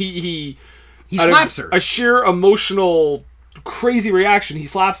 because, I mean, he slaps her. A sheer emotional, crazy reaction, he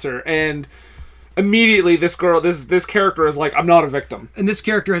slaps her, and... Immediately, this character is like, I'm not a victim. And this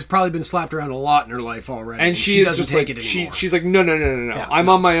character has probably been slapped around a lot in her life already. And she doesn't take it anymore. She's like, no. Yeah, I'm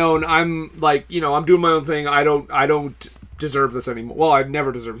on my own. I'm like, I'm doing my own thing. I don't deserve this anymore. Well, I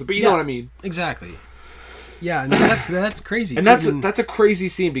never deserved it, but you know what I mean. Exactly. Yeah, and that's crazy. And that's a crazy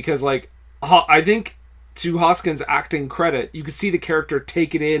scene because, like, I think to Hoskins' acting credit, you could see the character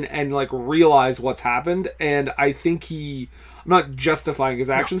take it in and like realize what's happened. And I think I'm not justifying his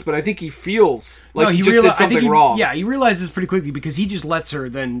actions, but I think he feels like he just did something wrong. Yeah, he realizes pretty quickly because he just lets her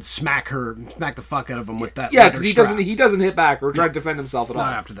then smack the fuck out of him with that. Yeah, because he doesn't hit back or try to defend himself at all.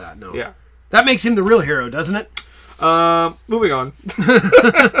 Not after that, no. Yeah, that makes him the real hero, doesn't it? Moving on.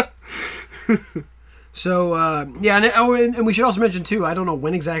 So, and we should also mention too, I don't know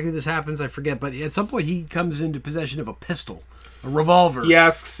when exactly this happens, I forget, but at some point he comes into possession of a pistol. A revolver. He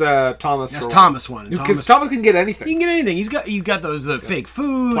asks Thomas. Yes, Thomas one. Because Thomas can get anything. He can get anything. He's got those fake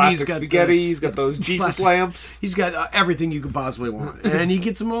food. Plastic spaghetti. He's got those Jesus lamps. He's got everything you could possibly want. And he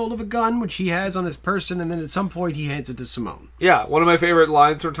gets him hold of a gun, which he has on his person, and then at some point he hands it to Simone. Yeah, one of my favorite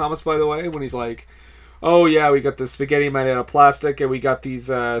lines from Thomas, by the way, when he's like, oh yeah, we got this spaghetti made out of plastic, and we got these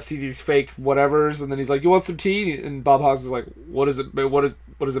see these fake whatevers, and then he's like, you want some tea? And Bob Hoskins is like, what is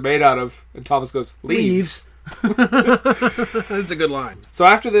it made out of? And Thomas goes, leaves. That's a good line. So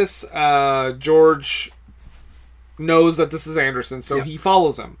after this, George knows that this is Anderson, so he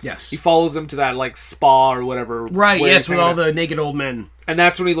follows him. Yes. He follows him to that, like, spa or whatever. Right, where yes, he's with hanging all out. the naked old men. And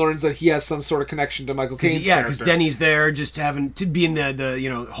that's when he learns that he has some sort of connection to Michael Caine's Yeah, character. because Denny's there just having to be in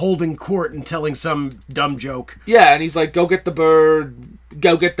the holding court and telling some dumb joke. Yeah, and he's like, go get the bird,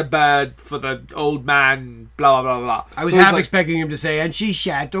 go get the bird for the old man, blah, blah, blah, blah. I was So he's half like, expecting him to say, and she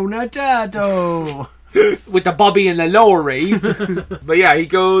shat on a tato. with the Bobby and the lorry. But yeah, he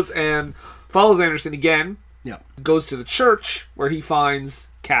goes and follows Anderson again. Yeah. Goes to the church where he finds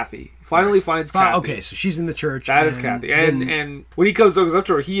Kathy. Finally finds Kathy. Okay, so she's in the church. That is Kathy. And when he goes up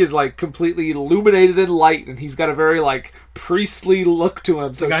to her, he is like completely illuminated in light, and he's got a very like priestly look to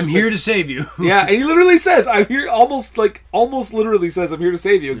him. So like, I'm here to save you. yeah, and he literally says, I'm here, almost literally says, I'm here to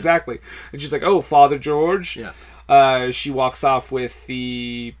save you. Exactly. And she's like, oh, Father George. Yeah. She walks off with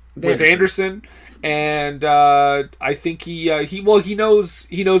Anderson. And I think he knows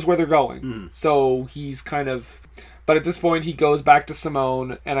where they're going. So he's kind of, but at this point he goes back to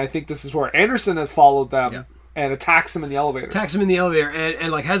Simone, and I think this is where Anderson has followed them and attacks him in the elevator.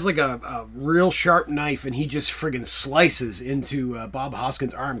 And like has like a real sharp knife, and he just friggin' slices into Bob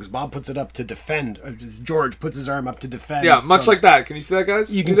Hoskins' arm because Bob puts it up to defend. George puts his arm up to defend. Yeah, much like that. Can you see that,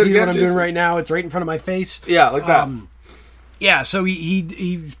 guys? You can see what I'm doing right now. It's right in front of my face. Yeah, like that. Yeah, so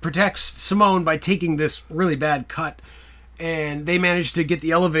he protects Simone by taking this really bad cut, and they manage to get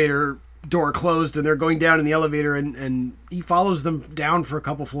the elevator door closed, and they're going down in the elevator, and he follows them down for a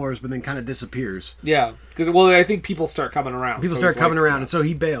couple floors, but then kind of disappears. Yeah, because I think people start coming around. People start coming around, and so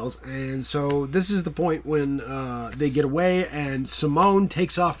he bails, and so this is the point when they get away, and Simone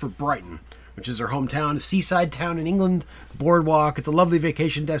takes off for Brighton, which is her hometown, a seaside town in England, boardwalk. It's a lovely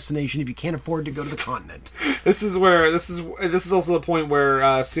vacation destination if you can't afford to go to the continent. This is also the point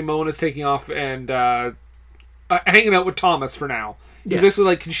where Simone is taking off and hanging out with Thomas for now. He's basically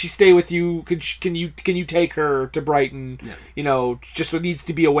like, can she stay with you? Can you take her to Brighton? Yeah. You know, just needs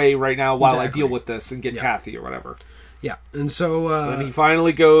to be away right now while I deal with this and get Kathy or whatever. Yeah, and so then he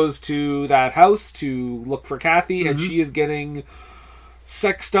finally goes to that house to look for Kathy, and she is getting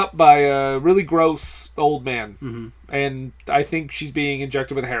sexed up by a really gross old man, and I think she's being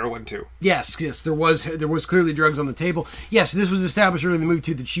injected with heroin too. Yes, there was clearly drugs on the table. Yes, this was established early in the movie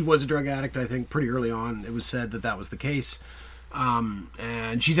too that she was a drug addict. I think pretty early on it was said that was the case,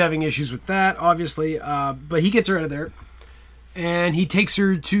 and she's having issues with that, obviously. But he gets her out of there, and he takes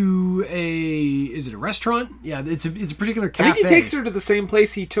her to is it a restaurant? Yeah, it's a particular cafe. I think he takes her to the same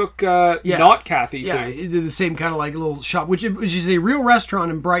place he took not Kathy to. Yeah, the same kind of like little shop, which is a real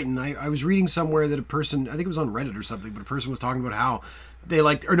restaurant in Brighton. I was reading somewhere that a person, I think it was on Reddit or something, but a person was talking about how they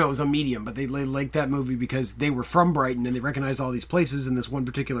liked, or no, it was on Medium, but they liked that movie because they were from Brighton and they recognized all these places in this one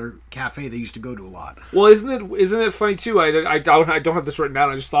particular cafe they used to go to a lot. Well, isn't it funny too? I don't have this written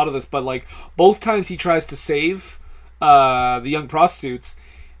down. I just thought of this, but like both times he tries to save the young prostitutes,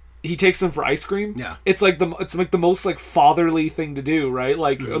 he takes them for ice cream. Yeah, it's like the most like fatherly thing to do, right?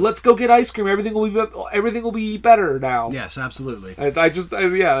 Like, let's go get ice cream. Everything will be better now. Yes, absolutely. I just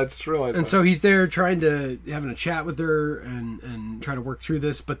realized. And so he's there having a chat with her and trying to work through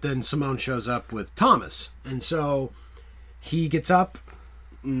this, but then Simone shows up with Thomas, and so he gets up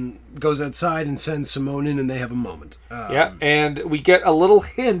and goes outside and sends Simone in, and they have a moment. And we get a little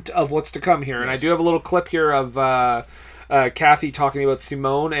hint of what's to come here, and I do have a little clip here of Kathy talking about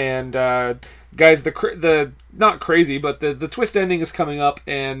Simone, and guys, the not crazy, but the twist ending is coming up,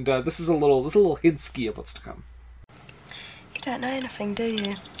 and this is a little hint-ski of what's to come. You don't know anything, do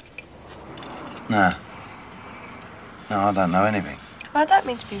you? No, I don't know anything. Well, I don't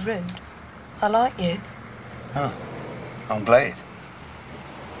mean to be rude. I like you. Oh, I'm glad.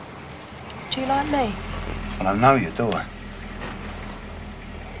 Do you like me? Well, I know you, do I?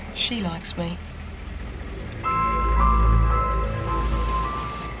 She likes me.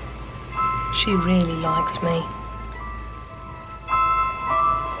 She really likes me.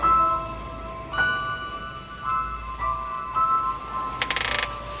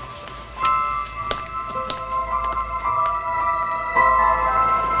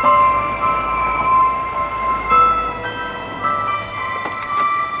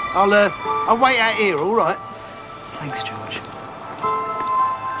 I'll wait out here, all right? Thanks, George.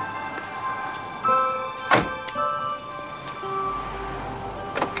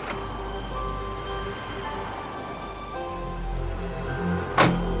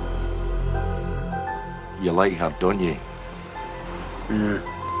 You like her, don't you? Yeah.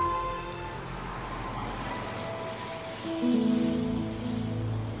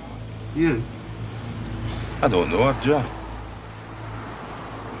 You? I don't know her, Joe.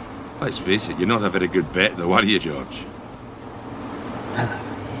 Let's face it, you're not a very good bet, though, are you, George?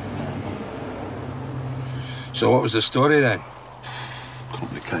 So what was the story then?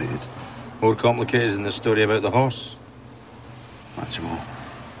 Complicated. More complicated than the story about the horse? Much more.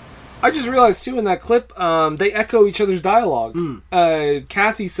 I just realized, too, in that clip, they echo each other's dialogue.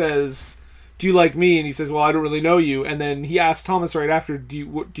 Kathy says, "Do you like me?" And he says, "Well, I don't really know you." And then he asks Thomas right after,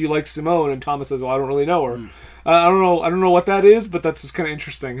 "Do you like Simone?" And Thomas says, "Well, I don't really know her." I don't know what that is, but that's just kind of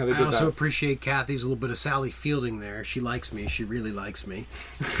interesting how they did that. I also appreciate Kathy's a little bit of Sally Fielding there. She likes me. She really likes me.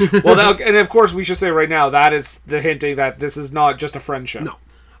 Well, and of course, we should say right now, that is the hinting that this is not just a friendship. No.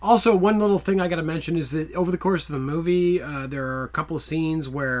 Also, one little thing I got to mention is that over the course of the movie, there are a couple of scenes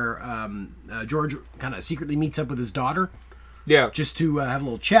where George kind of secretly meets up with his daughter. Yeah. Just to have a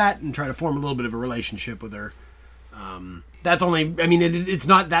little chat and try to form a little bit of a relationship with her. That's only, I mean, it's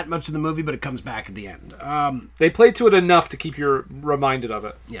not that much of the movie, but it comes back at the end. They played to it enough to keep you reminded of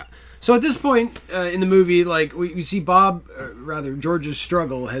it. Yeah. So at this point in the movie, like, we see George's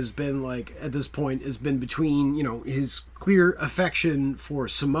struggle has been, like, at this point, has been between, you know, his clear affection for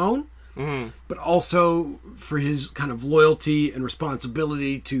Simone, but also for his kind of loyalty and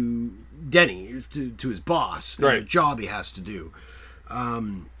responsibility to Denny, to his boss, and the job he has to do.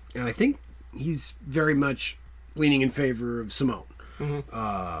 And I think he's very much leaning in favor of Simone. And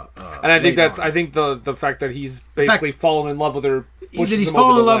I think the fact that he's basically fallen in love with her. That he's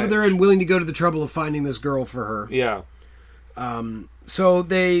fallen in love with her and willing to go to the trouble of finding this girl for her. Yeah. So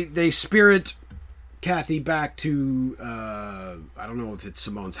they spirit Kathy back to I don't know if it's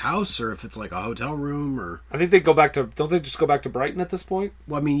Simone's house or if it's like a hotel room or. I think they go back to. Don't they just go back to Brighton at this point?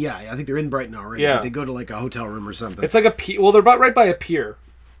 Well, I mean, yeah, I think they're in Brighton already. Yeah. But they go to like a hotel room or something. It's like a pier. Well, they're right by a pier.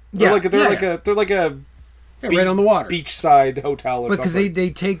 They're like a. Right on the water. Beachside hotel or something. Because they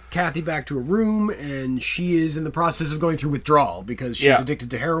take Kathy back to a room, and she is in the process of going through withdrawal because she's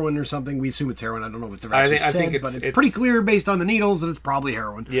addicted to heroin or something. We assume it's heroin. I don't know if it's ever actually said, but it's pretty clear based on the needles that it's probably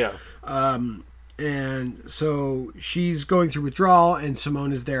heroin. Yeah. And so she's going through withdrawal, and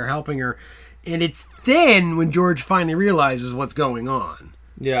Simone is there helping her. And it's then when George finally realizes what's going on.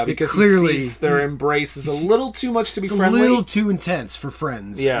 Yeah, because clearly he sees their embrace is a little too much to be friendly. It's a little too intense for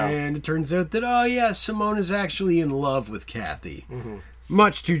friends. Yeah. And it turns out that, Simone is actually in love with Kathy.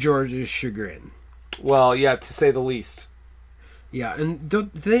 Much to George's chagrin. Well, yeah, to say the least. Yeah, and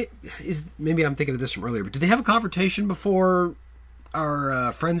maybe I'm thinking of this from earlier, but do they have a confrontation before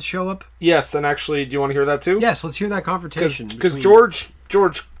our friends show up? Yes, and actually, do you want to hear that too? Yes, let's hear that confrontation. Because George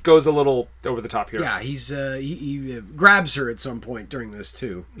goes a little over the top here. Yeah, he grabs her at some point during this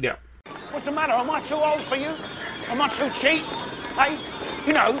too. Yeah. What's the matter? Am I too old for you? Am I too cheap? Hey,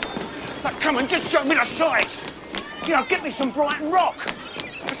 you know, like, come on, just show me the sights. You know, get me some Brighton Rock.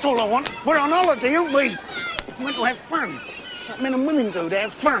 That's all I want. We're on holiday, aren't we? We're meant to have fun. Like men and women do, they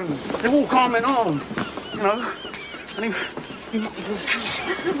have fun. They walk arm in arm, you know. And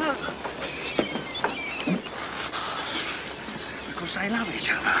because they love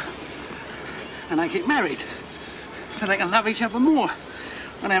each other. And they get married. So they can love each other more.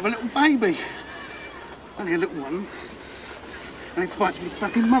 And have a little baby. Only a little one. And he fights with his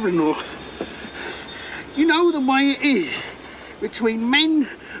fucking mother-in-law. You know the way it is between men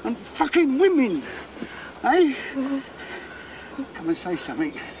and fucking women. Eh? Come and say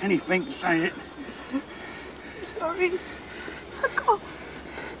something. Anything, say it. I'm sorry. I can't.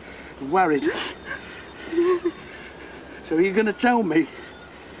 You're worried. So are you going to tell me?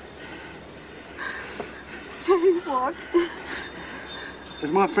 Tell you what?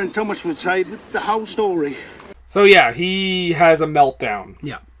 As my friend Thomas would say, the whole story. So yeah, he has a meltdown.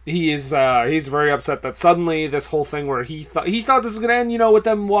 Yeah. He is he's very upset that suddenly this whole thing where he thought this was going to end, you know, with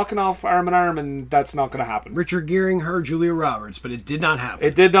them walking off arm in arm, and that's not going to happen. Richard Gearing, her Julia Roberts, but it did not happen.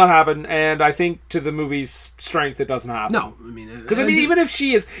 It did not happen, and I think to the movie's strength, it doesn't happen. No, I mean, because even if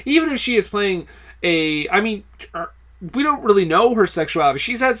she is playing we don't really know her sexuality.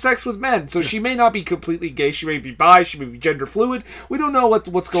 She's had sex with men, so she may not be completely gay. She may be bi. She may be gender fluid. We don't know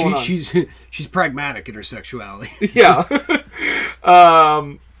what's going on. She's pragmatic in her sexuality. Yeah.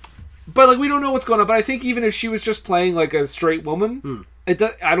 But like we don't know what's going on. But I think even if she was just playing like a straight woman,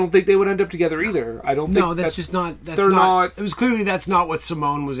 I don't think they would end up together either. I don't think. No, that's just not. They're not. It was clearly that's not what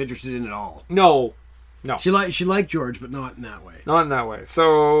Simone was interested in at all. No. She liked George, but not in that way. Not in that way.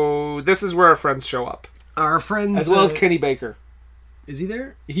 So this is where our friends show up. Our friends, as well as Kenny Baker. Is he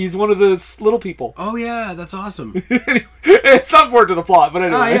there? He's one of the little people. Oh yeah, that's awesome. It's not important to the plot, but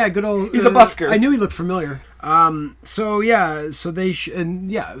anyway. Oh yeah, good old. He's a busker. I knew he looked familiar. So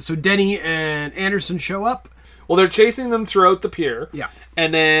Denny and Anderson show up. Well, they're chasing them throughout the pier. Yeah.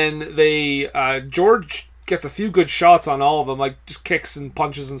 And then they George gets a few good shots on all of them, like just kicks and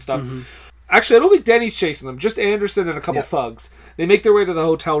punches and stuff. Mm-hmm. Actually, I don't think Denny's chasing them. Just Anderson and a couple thugs. They make their way to the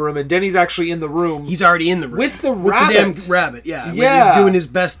hotel room, and Denny's actually in the room. He's already in the room. With the rabbit. rabbit. The damn rabbit, yeah. Yeah. Doing his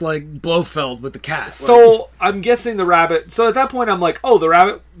best, like, Blofeld with the cat. So, I'm guessing the rabbit... So, at that point, I'm like, oh, the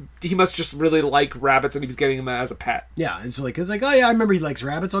rabbit... He must just really like rabbits, and he was getting them as a pet. Yeah, it's like, oh, yeah, I remember he likes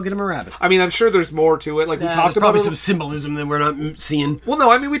rabbits. I'll get him a rabbit. I mean, I'm sure there's more to it. Like, we talked about... probably some symbolism that we're not seeing. Well, no,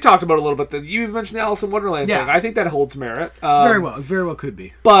 I mean, we talked about it a little bit. You mentioned the Alice in Wonderland thing. I think that holds merit. Very well could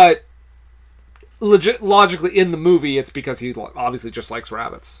be. But... logically in the movie it's because he obviously just likes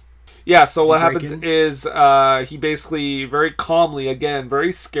rabbits. Yeah, so what happens is he basically very calmly, again very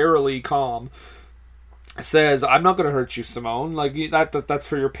scarily calm, says, I'm not going to hurt you, Simone, like that's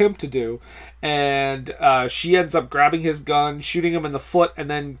for your pimp to do. And she ends up grabbing his gun, shooting him in the foot, and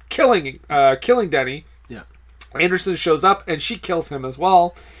then killing Denny. Yeah. Anderson shows up and she kills him as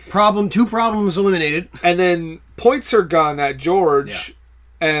well. Two problems eliminated. And then points her gun at George.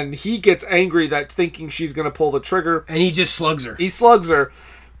 And he gets angry that thinking she's going to pull the trigger. And he just slugs her. He slugs her.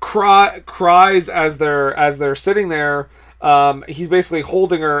 Cries as they're sitting there. He's basically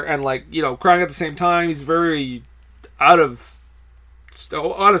holding her and, like, you know, crying at the same time. He's very out of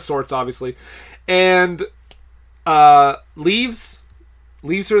sorts, obviously. And leaves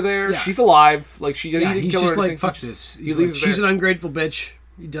her there. Yeah. She's alive. Like, he didn't he's kill just her. Like, fuck this. She's an ungrateful bitch.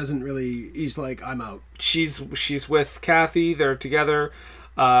 He doesn't really... He's like, I'm out. She's with Kathy. They're together.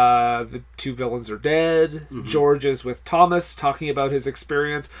 The two villains are dead. Mm-hmm. George is with Thomas talking about his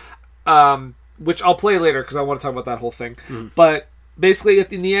experience, which I'll play later because I want to talk about that whole thing. Mm-hmm. But basically,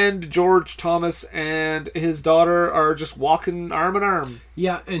 in the end, George, Thomas, and his daughter are just walking arm in arm.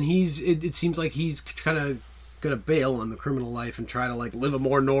 Yeah, and it seems like he's kind of going to bail on the criminal life and try to, like, live a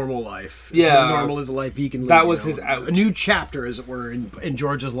more normal life. Yeah. Normal is a life he can live. That was his out. A new chapter, as it were, in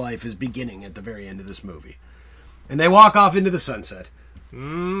George's life is beginning at the very end of this movie. And they walk off into the sunset.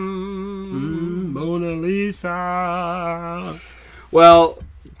 Mona Lisa. Well,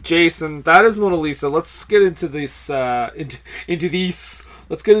 Jason, that is Mona Lisa. Let's get into this.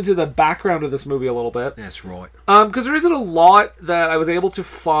 Let's get into the background of this movie a little bit. That's right. Because there isn't a lot that I was able to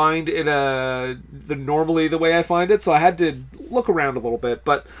find in normally the way I find it, so I had to look around a little bit.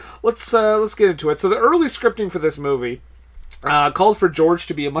 But let's get into it. So the early scripting for this movie called for George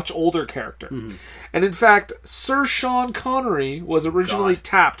to be a much older character. Mm-hmm. And in fact, Sir Sean Connery was originally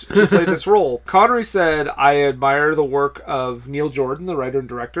tapped to play this role. Connery said, I admire the work of Neil Jordan, the writer and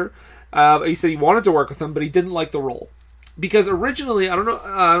director. He said he wanted to work with him, but he didn't like the role. Because originally, I don't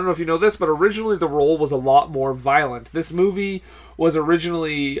know if you know this, but originally the role was a lot more violent. This movie was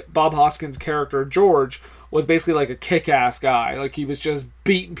originally Bob Hoskins' character, George, was basically like a kick-ass guy. Like, he was just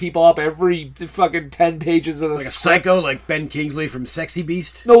beating people up every fucking 10 pages of the script. Like a psycho, like Ben Kingsley from Sexy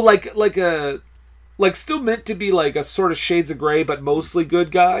Beast? No, like still meant to be like a sort of Shades of Grey, but mostly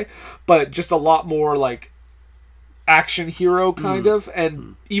good guy, but just a lot more like action hero kind of.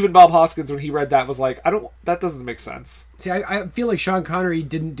 And even Bob Hoskins, when he read that, was like, that doesn't make sense. See, I feel like Sean Connery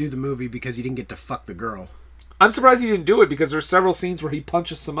didn't do the movie because he didn't get to fuck the girl. I'm surprised he didn't do it because there's several scenes where he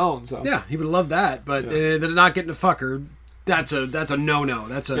punches Simone. So yeah, he would love that, but they're not getting to fuck her. That's a no-no.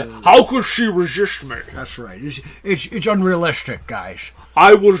 How could she resist me? That's right. It's unrealistic, guys.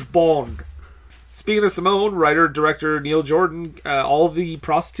 I was Bond. Speaking of Simone, writer, director Neil Jordan, all of the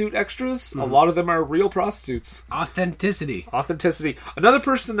prostitute extras, a lot of them are real prostitutes. Authenticity. Another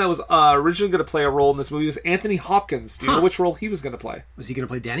person that was originally going to play a role in this movie was Anthony Hopkins. Do you know which role he was going to play? Was he going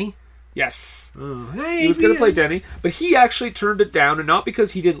to play Denny? Yes. He was going to play Denny, but he actually turned it down, and not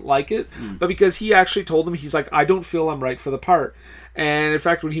because he didn't like it, but because he actually told him, he's like, I don't feel I'm right for the part. And in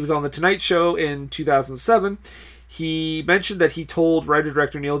fact, when he was on The Tonight Show in 2007, he mentioned that he told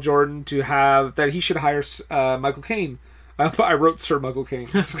writer-director Neil Jordan that he should hire Michael Caine. I wrote Sir Michael Caine.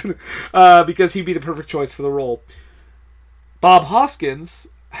 Because he'd be the perfect choice for the role. Bob Hoskins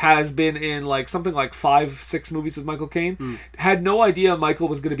has been in like something like 5-6 movies with Michael Caine. Had no idea Michael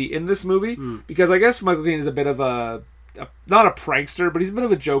was going to be in this movie because I guess Michael Caine is a bit of a not a prankster, but he's a bit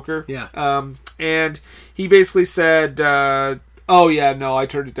of a joker. Yeah. And he basically said, "Oh yeah, no, I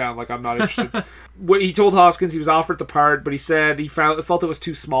turned it down. Like, I'm not interested." What he told Hoskins, he was offered the part, but he said he felt it was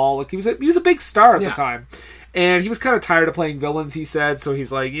too small. Like, he was a big star at the time. And he was kind of tired of playing villains, he said, so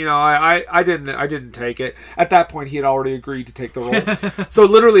he's like, I didn't take it. At that point, he had already agreed to take the role. So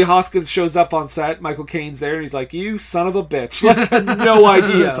literally, Hoskins shows up on set, Michael Caine's there, and he's like, you son of a bitch. Like, had no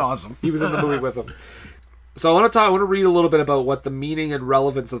idea. That's awesome. He was in the movie with him. So I want to read a little bit about what the meaning and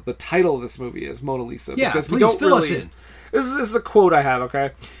relevance of the title of this movie is, Mona Lisa. Yeah, because please fill us in. This is a quote I have,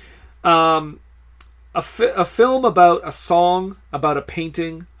 okay? a film about a song, about a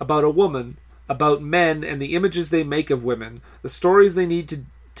painting, about a woman, about men and the images they make of women, the stories they need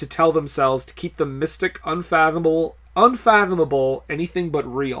to tell themselves to keep them mystic, unfathomable, anything but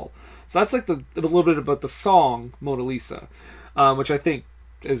real. So that's like a little bit about the song Mona Lisa, which I think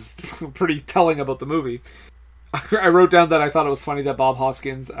is pretty telling about the movie. I wrote down that I thought it was funny that Bob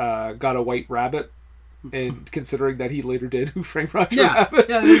Hoskins got a white rabbit, and considering that he later did Who Framed Roger Rabbit.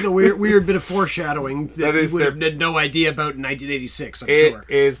 Yeah, there's a weird bit of foreshadowing that he would have had no idea about in 1986, I'm sure.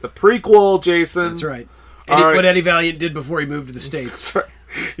 It is the prequel, Jason. That's right. What Eddie Valiant did before he moved to the States. That's right.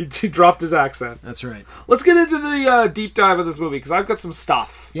 He dropped his accent. That's right. Let's get into the deep dive of this movie, because I've got some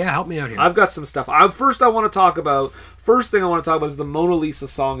stuff. Yeah, help me out here. I've got some stuff. First thing I want to talk about is the Mona Lisa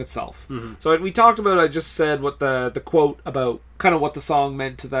song itself. Mm-hmm. So we talked about, I just said what the quote about kind of what the song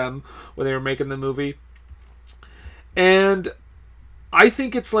meant to them when they were making the movie. And I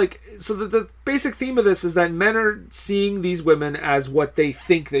think it's like, so the basic theme of this is that men are seeing these women as what they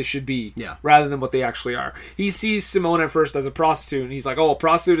think they should be, rather than what they actually are. He sees Simone at first as a prostitute, and he's like, oh, a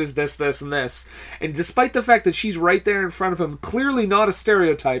prostitute is this, this, and this. And despite the fact that she's right there in front of him, clearly not a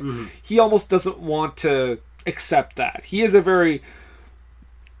stereotype, he almost doesn't want to accept that. He is a very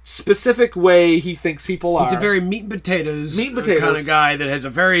specific way he thinks people are. He's a very meat and potatoes kind of guy that has a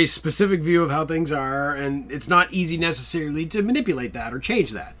very specific view of how things are, and it's not easy necessarily to manipulate that or change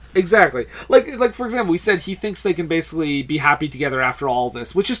that. Exactly. Like for example, we said he thinks they can basically be happy together after all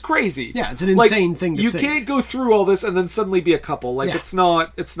this, which is crazy. Yeah, it's an insane thing to think. You can't go through all this and then suddenly be a couple. It's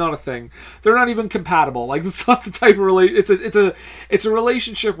not a thing. They're not even compatible. Like, it's not the type of it's a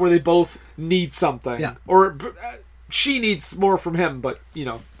relationship where they both need something. Yeah. Or she needs more from him, but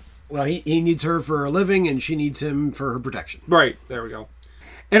well, he needs her for a living, and she needs him for her protection. Right, there we go.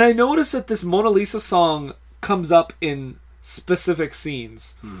 And I noticed that this Mona Lisa song comes up in specific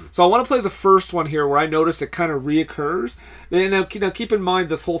scenes. So I want to play the first one here, where I notice it kind of reoccurs. And now keep in mind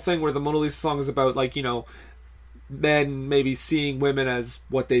this whole thing where the Mona Lisa song is about, like, men maybe seeing women as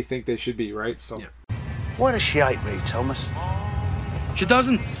what they think they should be, right? So, Why does she hate me, Thomas? She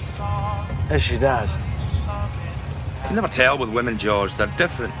doesn't. Yes, she does. You can never tell with women, George. They're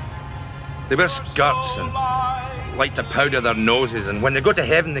different. They wear skirts and like to powder their noses, and when they go to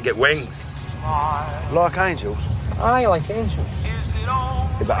heaven, they get wings. Like angels? Aye, like angels.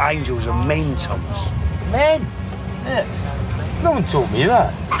 Yeah, but angels are men, Thomas. Men? Yeah. No one told me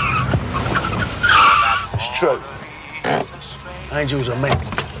that. It's true. Angels are men.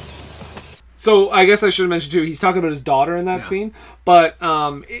 So I guess I should have mentioned too, he's talking about his daughter in that scene. But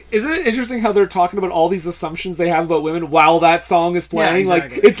isn't it interesting how they're talking about all these assumptions they have about women while that song is playing? Yeah,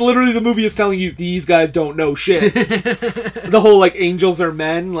 exactly. Like, it's literally the movie is telling you these guys don't know shit. The whole like angels are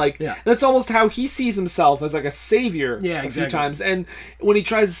men, that's almost how he sees himself, as like a savior a few times. And when he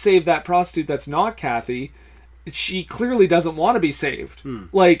tries to save that prostitute that's not Kathy, she clearly doesn't want to be saved.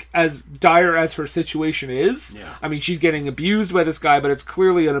 Like, as dire as her situation is, I mean, she's getting abused by this guy, but it's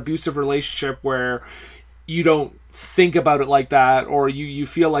clearly an abusive relationship where you don't think about it like that, or you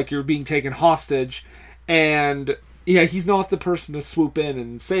feel like you're being taken hostage, and he's not the person to swoop in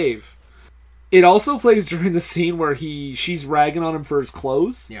and save. It also plays during the scene where she's ragging on him for his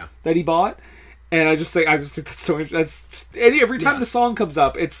clothes that he bought. And I just think that's so interesting. Every time the song comes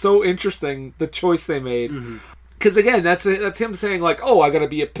up, it's so interesting, the choice they made. Because again, that's him saying like, "Oh, I gotta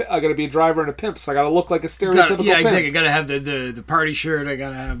be a driver and a pimp, so I gotta look like a stereotypical pimp." Exactly. I gotta have the party shirt. I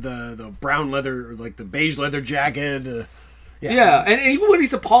gotta have the brown leather, like the beige leather jacket. And even when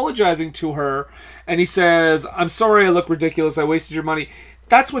he's apologizing to her, and he says, "I'm sorry, I look ridiculous. I wasted your money."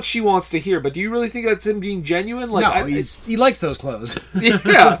 That's what she wants to hear. But do you really think that's him being genuine? Like, no, he likes those clothes.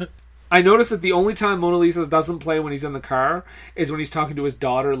 Yeah. I noticed that the only time Mona Lisa doesn't play when he's in the car is when he's talking to his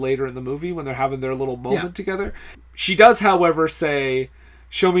daughter later in the movie, when they're having their little moment together. She does, however, say,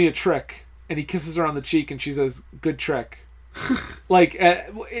 "Show me a trick," and he kisses her on the cheek, and she says, "Good trick." Like,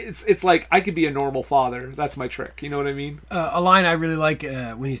 it's like, I could be a normal father. That's my trick. You know what I mean? A line I really like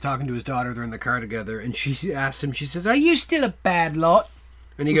when he's talking to his daughter, they're in the car together, and she asks him, she says, "Are you still a bad lot?"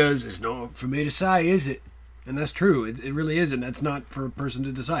 And he goes, "It's not for me to say, is it?" And that's true. It really isn't. That's not for a person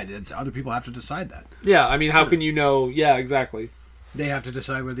to decide. Other people have to decide that. Yeah, I mean, how can you know? Yeah, exactly. They have to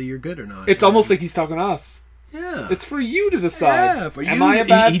decide whether you're good or not. It's almost like he's talking to us. Yeah. It's for you to decide. Yeah, for you. Am I a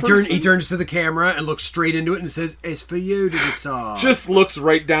bad person? He turns to the camera and looks straight into it and says, "It's for you to decide." Just looks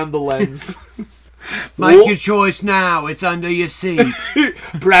right down the lens. Make your choice now. It's under your seat.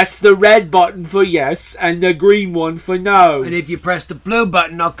 Press the red button for yes and the green one for no. And if you press the blue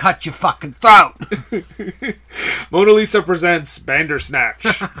button, I'll cut your fucking throat. Mona Lisa presents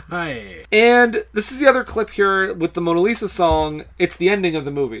Bandersnatch. Hey. And this is the other clip here with the Mona Lisa song. It's the ending of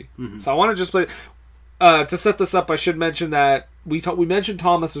the movie. So I want to just play... to set this up, I should mention that we mentioned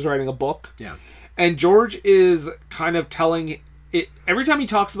Thomas was writing a book. Yeah. And George is kind of telling it every time he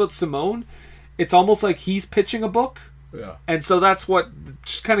talks about Simone, it's almost like he's pitching a book. Yeah. And so that's what,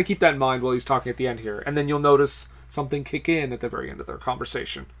 just kind of keep that in mind while he's talking at the end here. And then you'll notice something kick in at the very end of their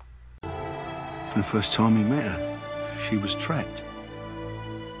conversation. From the first time he met her, she was trapped.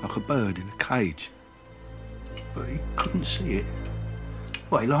 Like a bird in a cage. But he couldn't see it.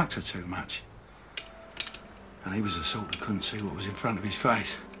 Well, he liked her too much. And he was the sort that couldn't see what was in front of his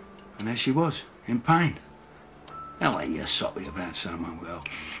face. And there she was, in pain. How are you soppy about someone? Well,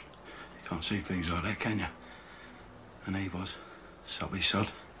 you can't see things like that, can you? And he was. Soppy sod.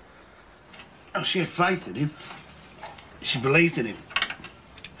 Oh, she had faith in him. She believed in him.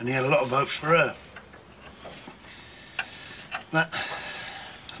 And he had a lot of hopes for her. But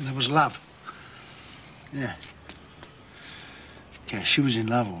there was love. Yeah. Yeah, she was in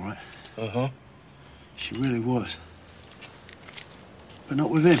love, all right. Uh-huh. She really was. But not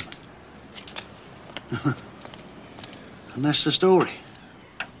with him. And that's the story.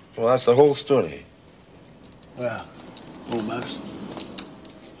 Well, that's the whole story. Well, almost.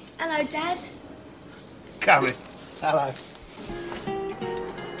 Hello, Dad. Come in. Hello.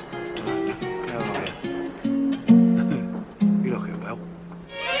 How are you? You looking well? Oh,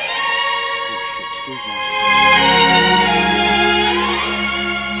 shit, excuse me.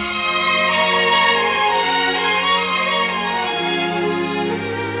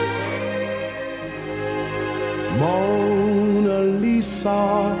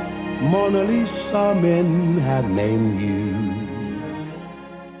 Mona Lisa, men have named you.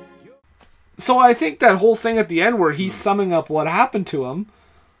 So I think that whole thing at the end where he's summing up what happened to him,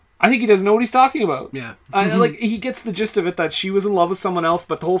 I think he doesn't know what he's talking about. Yeah. Like, he gets the gist of it that she was in love with someone else,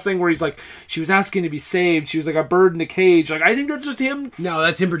 but the whole thing where he's like, she was asking to be saved, she was like a bird in a cage. Like, I think that's just him. No,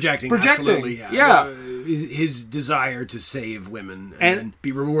 that's him projecting. Absolutely, yeah. Yeah. His desire to save women and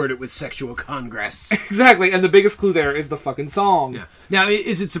be rewarded with sexual conquests. Exactly, and the biggest clue there is the fucking song. Yeah. Now,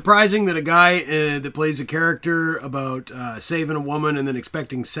 is it surprising that a guy that plays a character about saving a woman and then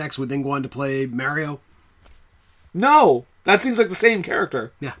expecting sex would then go on to play Mario? No. That seems like the same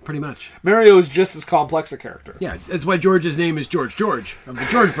character. Yeah, pretty much. Mario is just as complex a character. Yeah, that's why George's name is George of the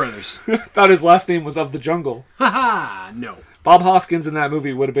George Brothers. Thought his last name was Of the Jungle. Haha, no. Bob Hoskins in that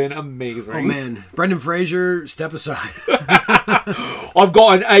movie would have been amazing. Oh, man. Brendan Fraser, step aside. I've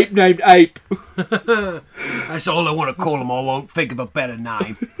got an ape named Ape. That's all I want to call him. I won't think of a better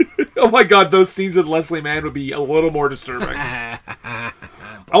name. Oh my god, those scenes with Leslie Mann would be a little more disturbing. I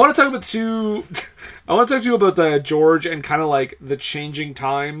want to talk about to you about the George and kind of like the changing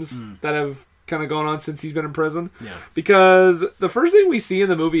times that have kind of gone on since he's been in prison. Yeah. Because the first thing we see in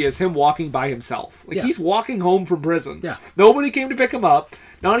the movie is him walking by himself. Like, he's walking home from prison. Yeah. Nobody came to pick him up.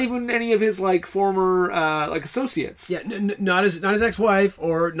 Not even any of his like former like associates. Yeah, not his ex-wife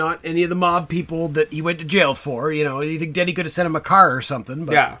or not any of the mob people that he went to jail for. You know, you think Denny could have sent him a car or something.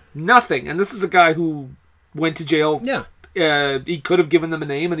 But yeah, nothing. And this is a guy who went to jail. Yeah. He could have given them a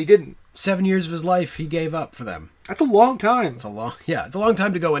name and he didn't. 7 years of his life he gave up for them. That's a long time. It's a long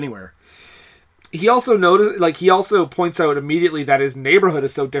time to go anywhere. He also points out immediately that his neighborhood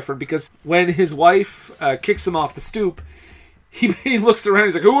is so different because when his wife kicks him off the stoop, he looks around.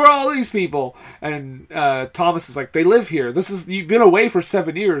 He's like, "Who are all these people?" And Thomas is like, "They live here. You've been away for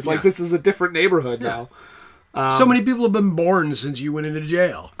 7 years. Like, this is a different neighborhood now." So many people have been born since you went into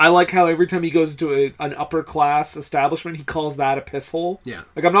jail. I like how every time he goes to an upper class establishment, he calls that a piss hole. Yeah,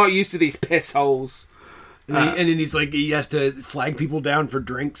 like, I'm not used to these piss holes. And then he's like, he has to flag people down for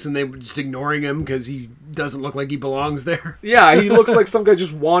drinks, and they're just ignoring him because he doesn't look like he belongs there. Yeah, he looks like some guy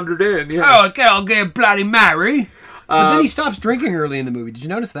just wandered in. Yeah. Oh, I can't get bloody married. But then he stops drinking early in the movie. Did you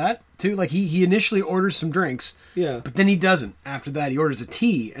notice that, too? Like, he initially orders some drinks. Yeah. But then he doesn't. After that, he orders a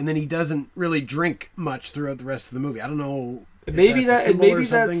tea, and then he doesn't really drink much throughout the rest of the movie. I don't know if maybe that's a symbol or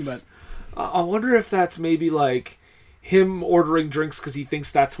something, that's... I wonder if that's maybe, like, him ordering drinks because he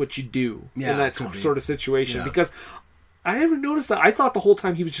thinks that's what you do in that sort of situation. Yeah. Because I never noticed that. I thought the whole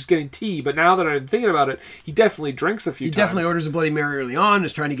time he was just getting tea, but now that I'm thinking about it, he definitely drinks a few times. He definitely orders a Bloody Mary early on,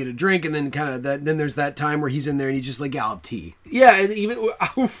 is trying to get a drink, and then then there's that time where he's in there and he's just like, I'll have tea. Yeah, and even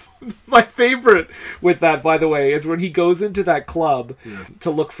my favorite with that, by the way, is when he goes into that club to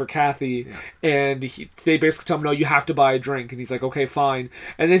look for Kathy, and they basically tell him, no, you have to buy a drink, and he's like, okay, fine.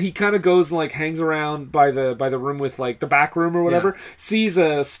 And then he kind of goes and like hangs around by the room with like the back room or whatever, sees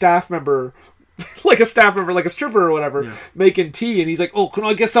a staff member like a staff member, like a stripper or whatever, making tea, and he's like, "Oh, can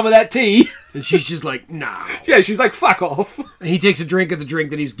I get some of that tea?" And she's just like, "Nah." Yeah, she's like, "Fuck off." And he takes a drink of the drink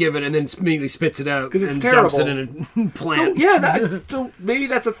that he's given, and then immediately spits it out because it's and terrible. dumps it in a plant. So so maybe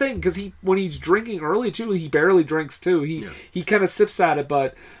that's a thing because when he's drinking early too, he barely drinks too. He kind of sips at it,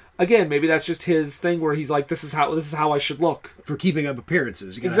 but again, maybe that's just his thing where he's like, "This is how I should look for keeping up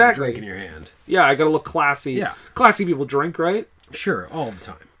appearances." You gotta exactly. have a drink in your hand. Yeah, I got to look classy. Yeah, classy people drink, right? Sure, all the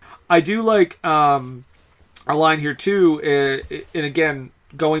time. I do like a line here too, and again,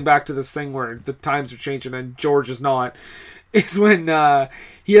 going back to this thing where the times are changing and George is not, is when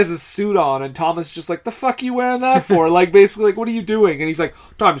he has his suit on and Thomas is just like, "The fuck you wearing that for?" Like, basically, like, "What are you doing?" And he's like,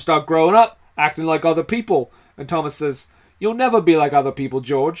 "Time to start growing up, acting like other people." And Thomas says, "You'll never be like other people,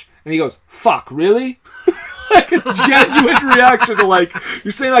 George." And he goes, "Fuck, really?" Like a genuine reaction to like,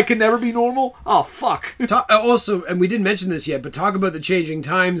 "You're saying I can never be normal? Oh, fuck." Also, and we didn't mention this yet, but talk about the changing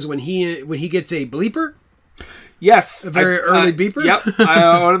times when he gets a bleeper. Yes, a very early beeper. Yep,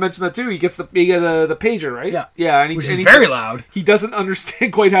 I want to mention that too. He gets the pager, right? Yeah, and which is very loud. He doesn't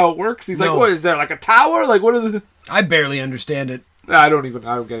understand quite how it works. He's like, "What is there, like a tower? Like, what is it?" I barely understand it. I don't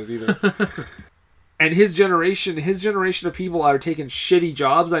get it either. And his generation of people are taking shitty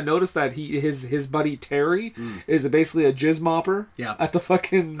jobs. I noticed that his buddy Terry is basically a jizz mopper. Yeah. At the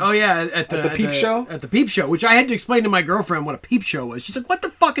fucking at the peep show. At the peep show, which I had to explain to my girlfriend what a peep show was. She's like, "What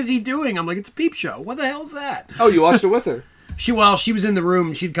the fuck is he doing?" I'm like, "It's a peep show. What the hell's that?" Oh, you watched it with her? She was in the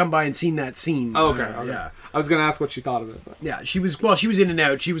room. She'd come by and seen that scene. Oh, okay. Yeah. I was gonna ask what she thought of it. But. Yeah, she was in and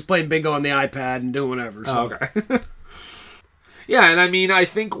out. She was playing bingo on the iPad and doing whatever. So. Oh, okay. Yeah, and I mean, I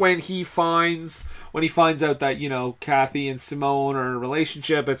think when he finds out that, you know, Kathy and Simone are in a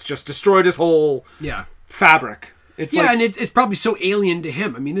relationship, it's just destroyed his whole fabric. It's and it's probably so alien to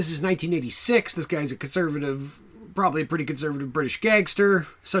him. I mean, this is 1986. This guy's a conservative, probably a pretty conservative British gangster,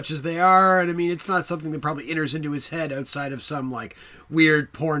 such as they are. And I mean, it's not something that probably enters into his head outside of some like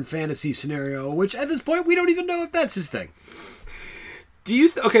weird porn fantasy scenario, which at this point we don't even know if that's his thing. Do you?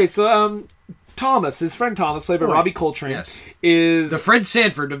 Thomas, his friend Thomas, played by Robbie Coltrane, is the Fred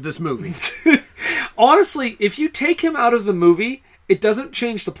Sanford of this movie. Honestly, if you take him out of the movie, it doesn't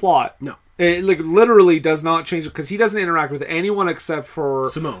change the plot. No. It literally does not change it because he doesn't interact with anyone except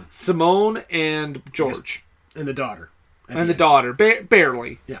for Simone and George. Yes. And the daughter. And the daughter.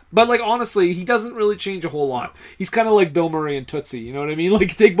 Barely. Yeah. But, like, honestly, he doesn't really change a whole lot. He's kind of like Bill Murray and Tootsie, you know what I mean?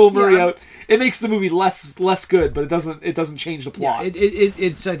 Like, take Bill Murray out, it makes the movie less good, but it doesn't change the plot. Yeah,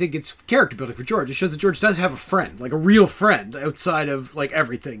 it's I think it's character building for George. It shows that George does have a friend, like a real friend, outside of, like,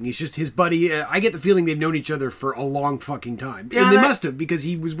 everything. He's just his buddy. I get the feeling they've known each other for a long fucking time. Yeah, and they must have, because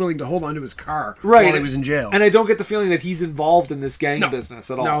he was willing to hold on to his car while he was in jail. And I don't get the feeling that he's involved in this gang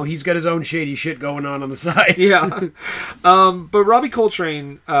business at all. No, he's got his own shady shit going on the side. Yeah. But Robbie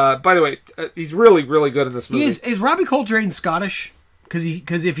Coltrane, by the way, he's really, really good in this movie. Is Robbie Coltrane Scottish?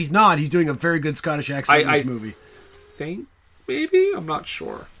 Because if he's not, he's doing a very good Scottish accent in this movie. Think maybe? I'm not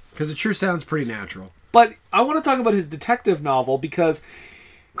sure. Because it sure sounds pretty natural. But I want to talk about his detective novel because...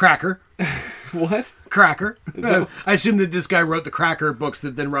 Cracker. What? Cracker. So I assume that this guy wrote the Cracker books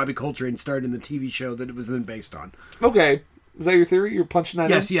that then Robbie Coltrane starred in the TV show that it was then based on. Okay. Is that your theory? You're punching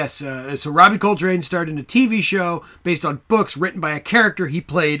that in? Yes. So Robbie Coltrane starred in a TV show based on books written by a character he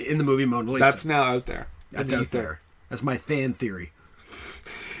played in the movie Mona Lisa. That's now out there. That's out there. That's my fan theory.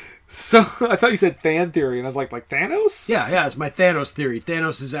 So, I thought you said fan theory, and I was like Thanos? Yeah, it's my Thanos theory.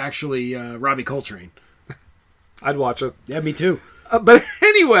 Thanos is actually Robbie Coltrane. I'd watch it. Yeah, me too. But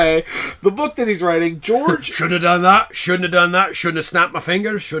anyway, the book that he's writing, George... Shouldn't have done that. Shouldn't have snapped my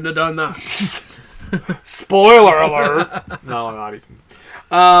fingers. Shouldn't have done that. Spoiler alert. No, not even.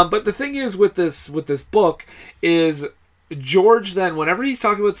 But the thing is with this book is George then, whenever he's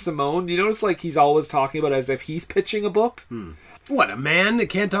talking about Simone, you notice like he's always talking about it as if he's pitching a book. What, a man that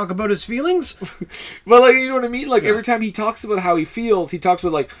can't talk about his feelings? But like, you know what I mean? Like every time he talks about how he feels, he talks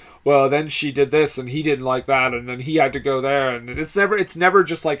about like, well, then she did this and he didn't like that and then he had to go there, and it's never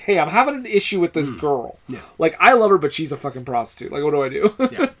just like, hey, I'm having an issue with this girl. Yeah. Like, I love her, but she's a fucking prostitute. Like, what do I do?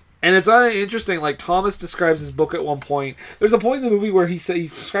 Yeah. And it's interesting, like, Thomas describes his book at one point. There's a point in the movie where he's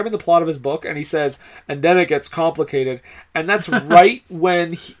describing the plot of his book, and he says, and then it gets complicated. And that's right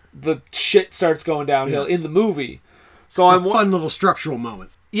when the shit starts going downhill in the movie. So it's a fun little structural moment.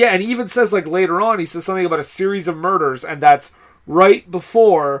 Yeah, and he even says, like, later on, he says something about a series of murders, and that's right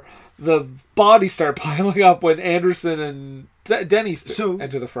before the bodies start piling up when Anderson and Denny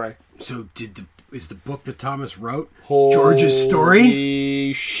enter the fray. So is the book that Thomas wrote Holy George's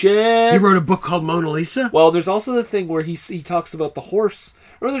story? Shit! He wrote a book called Mona Lisa? Well, there's also the thing where he talks about the horse.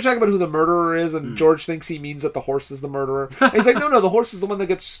 Remember they're talking about who the murderer is, and George thinks he means that the horse is the murderer. And he's like, no, the horse is the one that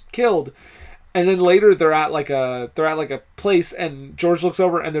gets killed. And then later they're at like a place, and George looks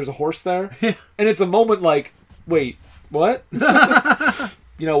over and there's a horse there, and it's a moment like, wait, what?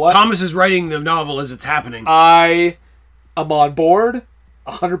 You know what? Thomas is writing the novel as it's happening. I am on board,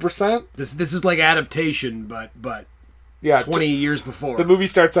 100%. This is like adaptation, but yeah, 20 years before. The movie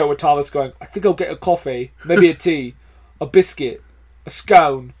starts out with Thomas going, I think I'll get a coffee, maybe a tea, a biscuit, a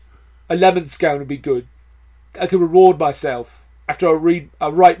scone, a lemon scone would be good. I can reward myself after I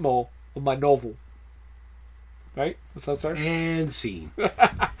write more of my novel. Right? That's how it starts? And scene.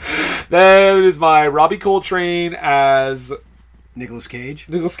 That is my Robbie Coltrane as Nicolas Cage.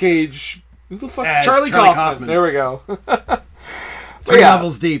 Who the fuck? As Charlie Kaufman. There we go. 3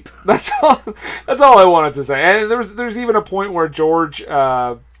 levels deep. That's all I wanted to say. And there's even a point where George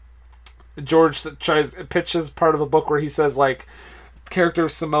pitches part of a book where he says, like, character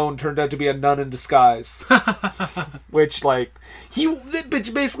Simone turned out to be a nun in disguise. Which, like,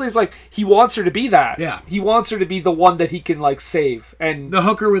 basically is like, he wants her to be that. Yeah. He wants her to be the one that he can, like, save. And the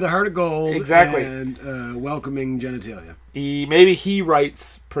hooker with a heart of gold. Exactly. And welcoming genitalia. Maybe he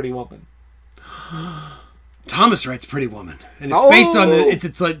writes Pretty Woman. Thomas writes Pretty Woman, and it's based on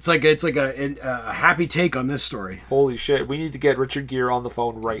it's like a happy take on this story. Holy shit! We need to get Richard Gere on the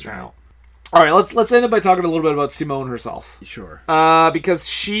phone right now. All right, let's end it by talking a little bit about Simone herself. Sure. Because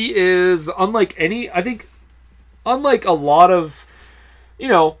she is unlike a lot of,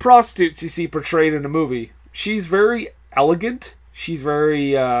 prostitutes you see portrayed in a movie. She's very elegant. She's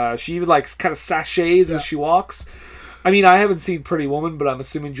very she even like kind of sachets as she walks. I mean, I haven't seen Pretty Woman, but I'm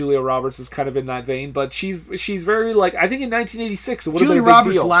assuming Julia Roberts is kind of in that vein. But she's very, like, I think in 1986 it would have been a big deal. Julia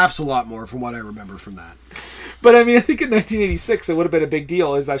Roberts laughs a lot more from what I remember from that. But I mean, I think in 1986 it would have been a big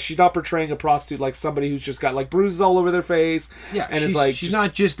deal, is that she's not portraying a prostitute like somebody who's just got like bruises all over their face. Yeah, and it's like she's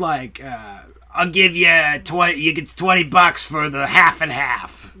not just like, I'll give you 20. You get $20 for the half and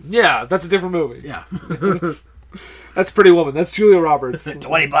half. Yeah, that's a different movie. Yeah, that's Pretty Woman. That's Julia Roberts.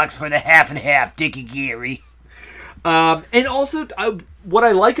 $20 for the half and half, Dickie Geary. And also, what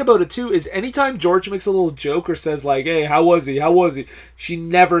I like about it too is anytime George makes a little joke or says like, "Hey, how was he? How was he?" she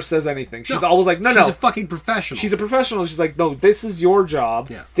never says anything. She's always like, "No, she's a fucking professional. She's a professional." She's like, "No, this is your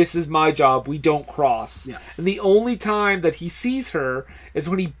job. Yeah. This is my job. We don't cross." Yeah. And the only time that he sees her is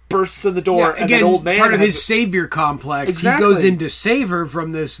when he bursts in the door. Yeah, and again, that old man part of his savior complex. Exactly. He goes in to save her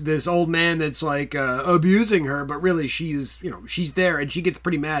from this old man that's like abusing her, but really she's there, and she gets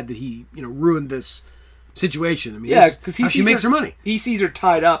pretty mad that he ruined this situation. I mean, yeah, because she makes her money. He sees her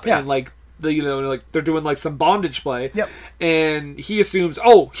tied up, and like like they're doing like some bondage play. Yep. And he assumes,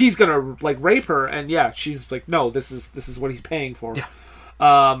 he's gonna like rape her, and she's like, no, this is what he's paying for. Yeah.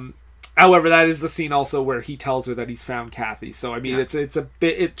 However, that is the scene also where he tells her that he's found Kathy. So I mean, it's a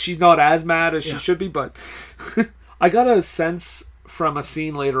bit. She's not as mad as she should be, but I got a sense from a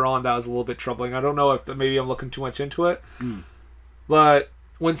scene later on that was a little bit troubling. I don't know if maybe I'm looking too much into it, but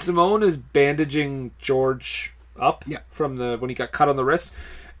when Simone is bandaging George up from when he got cut on the wrist,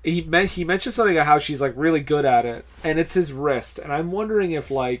 he mentioned something about how she's like really good at it, and it's his wrist. And I'm wondering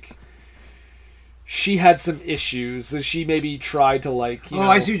if like she had some issues. She maybe tried to like.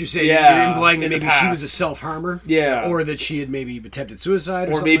 I see what you're saying. Yeah, you're implying that maybe she was a self-harmer. Yeah, or that she had maybe attempted suicide,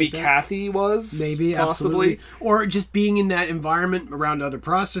 or maybe like that. Kathy was maybe possibly, absolutely. Or just being in that environment around other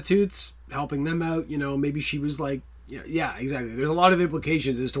prostitutes, helping them out. Maybe she was like. Yeah, exactly. There's a lot of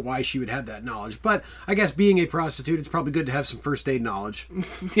implications as to why she would have that knowledge. But I guess being a prostitute, it's probably good to have some first aid knowledge.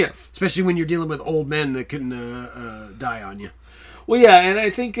 Yes. Especially when you're dealing with old men that can die on you. Well, yeah, and I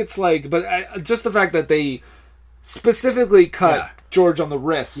think it's like... But just the fact that they specifically cut George on the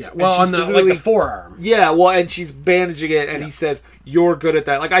wrist. Yeah, well, on the forearm. Yeah, well, and she's bandaging it, and he says, "You're good at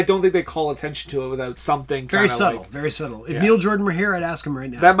that." Like, I don't think they call attention to it without something very subtle. Like, very subtle. If Neil Jordan were here, I'd ask him right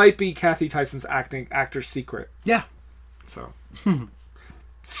now. That might be Kathy Tyson's actor's secret. Yeah. So,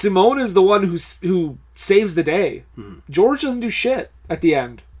 Simone is the one who saves the day. George doesn't do shit at the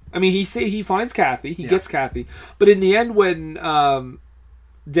end. I mean, he finds Kathy, he gets Kathy, but in the end, when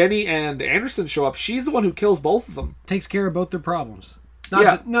Denny and Anderson show up, she's the one who kills both of them. Takes care of both their problems.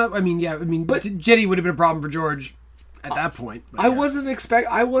 But Jenny would have been a problem for George at that point. I wasn't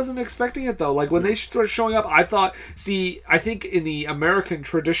expecting it though. Like when they started showing up, I thought. See, I think in the American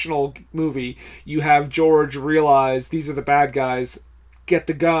traditional movie, you have George realize these are the bad guys, get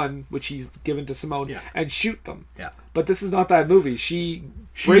the gun, which he's given to Simone, and shoot them. Yeah. But this is not that movie. She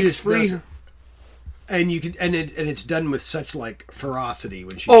breaks free. And you can, and it's done with such like ferocity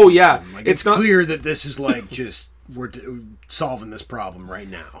when she. Like, it's clear that this is like just we're solving this problem right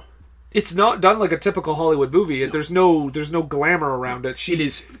now. it's not done like a typical Hollywood movie. There's no glamour around it. It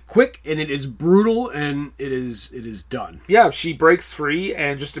is quick and it is brutal and it is done. Yeah, she breaks free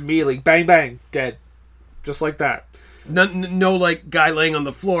and just immediately bang bang dead, just like that. No, like guy laying on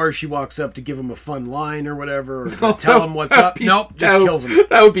the floor. She walks up to give him a fun line or whatever, or to tell him what's up. Nope, just kills him.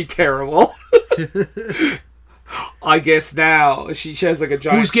 That would be terrible. I guess now she has like a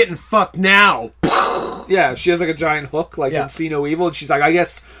giant. Who's getting fucked now? Yeah, she has like a giant hook, like in See No Evil, and she's like, I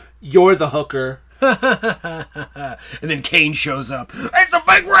guess you're the hooker. And then Kane shows up. It's a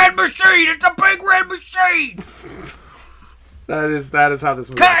big red machine! It's a big red machine! That is how this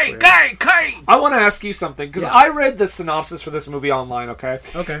movie Kane! I want to ask you something, because I read the synopsis for this movie online, okay?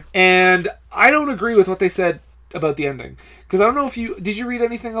 Okay. And I don't agree with what they said about the ending. Because I don't know if did you read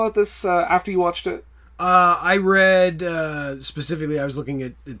anything about this after you watched it? I read, specifically, I was looking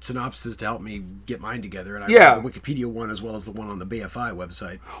at synopsis to help me get mine together, and I read the Wikipedia one as well as the one on the BFI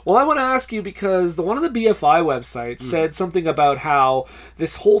website. Well, I want to ask you, because the one on the BFI website said something about how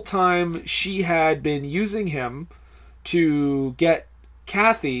this whole time she had been using him to get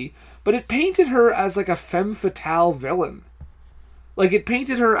Kathy, but it painted her as like a femme fatale villain. Like, it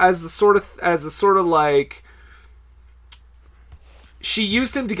painted her as the sort of like... She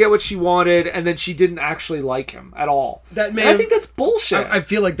used him to get what she wanted, and then she didn't actually like him at all. I think that's bullshit. I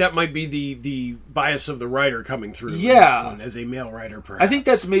feel like that might be the bias of the writer coming through. Yeah. As a male writer, perhaps. I think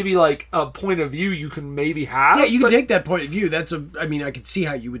that's maybe like a point of view you can maybe have. Yeah, you can take that point of view. I mean, I could see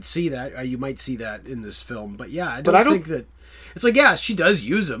how you would see that. You might see that in this film. But yeah, I don't think that... It's like, yeah, she does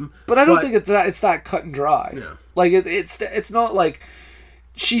use him. But I don't think it's that cut and dry. Yeah. Like, it's not like...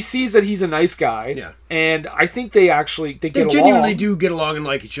 She sees that he's a nice guy, and I think they get along. Genuinely do get along and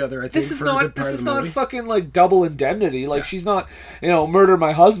like each other. I think this is not fucking like Double Indemnity. Like she's not, murder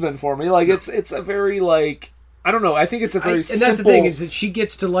my husband for me. Like it's a very like I don't know. I think it's a very and that's the thing is that she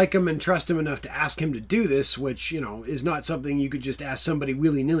gets to like him and trust him enough to ask him to do this, which is not something you could just ask somebody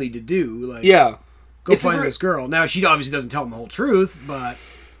willy nilly to do. Like go find this girl. Now she obviously doesn't tell him the whole truth, but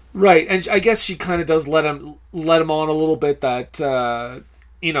right, and I guess she kind of does let him on a little bit that.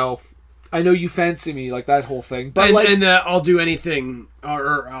 I know you fancy me, like that whole thing. But I'll do anything,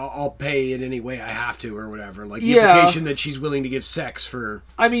 or I'll pay in any way I have to, or whatever. Like the implication that she's willing to give sex for.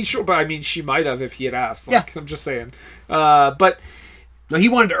 I mean, sure, but I mean, she might have if he had asked. Like, I'm just saying. But no, he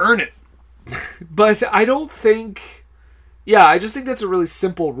wanted to earn it. But I don't think. Yeah, I just think that's a really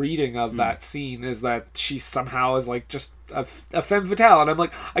simple reading of that scene. Is that she somehow is like just a femme fatale, and I'm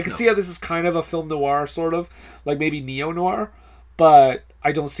like, I can see how this is kind of a film noir, sort of like maybe neo noir, but.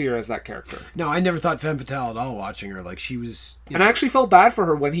 I don't see her as that character. No, I never thought femme fatale at all watching her. Like, she was... And I actually felt bad for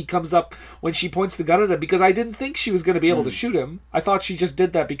her when he comes up, when she points the gun at him, because I didn't think she was going to be able to shoot him. I thought she just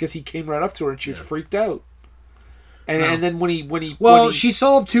did that because he came right up to her and she was freaked out. And then when he... she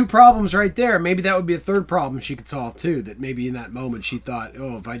solved two problems right there. Maybe that would be a third problem she could solve, too. That maybe in that moment she thought,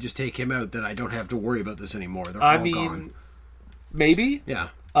 oh, if I just take him out, then I don't have to worry about this anymore. They're all gone. Maybe? Yeah.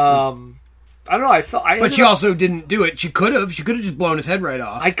 I don't know. But she also didn't do it. She could have. She could have just blown his head right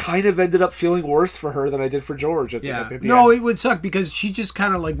off. I kind of ended up feeling worse for her than I did for George. At the end. It would suck because she just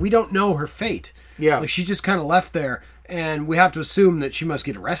kind of like we don't know her fate. Yeah, like she just kind of left there, and we have to assume that she must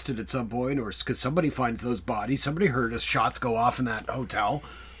get arrested at some point, or because somebody finds those bodies. Somebody heard us shots go off in that hotel.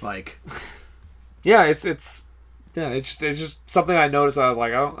 Like, yeah, it's just something I noticed. I was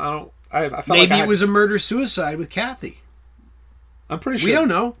like, I felt maybe like it was a murder suicide with Kathy. I'm pretty sure we don't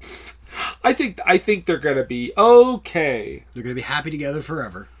know. I think they're gonna be okay. They're gonna be happy together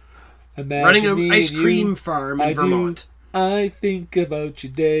forever. Imagine running an ice cream farm in Vermont. I think about you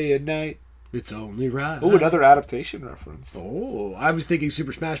day and night. It's only right. Oh, another adaptation reference. Oh, I was thinking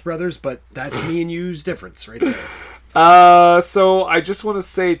Super Smash Brothers, but that's me and you's difference right there. So I just want to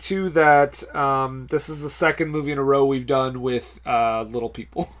say too that this is the second movie in a row we've done with little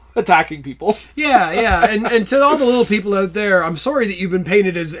people. Attacking people. Yeah. And to all the little people out there, I'm sorry that you've been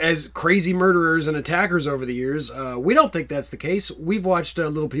painted as crazy murderers and attackers over the years. We don't think that's the case. We've watched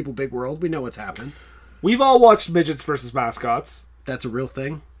Little People, Big World. We know what's happened. We've all watched Midgets versus Mascots. That's a real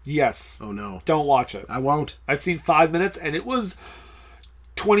thing? Yes. Oh, no. Don't watch it. I won't. I've seen 5 minutes, and it was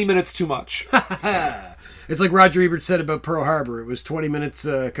 20 minutes too much. It's like Roger Ebert said about Pearl Harbor. It was 20 minutes,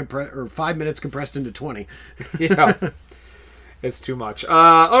 or 5 minutes compressed into 20. Yeah. It's too much.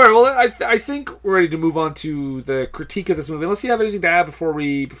 All right. Well, I think we're ready to move on to the critique of this movie. Unless you have anything to add before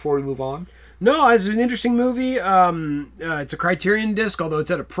we move on. No, it's an interesting movie. It's a Criterion disc, although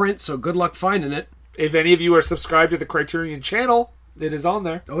it's out of print. So good luck finding it. If any of you are subscribed to the Criterion channel, it is on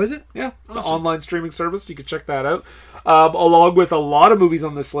there. Oh, is it? Yeah, awesome. The online streaming service. You can check that out. Along with a lot of movies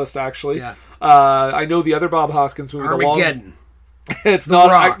on this list, actually. Yeah. I know the other Bob Hoskins movie, Armageddon. It's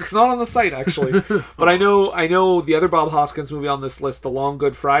not. It's not on the site actually, but I know the other Bob Hoskins movie on this list, The Long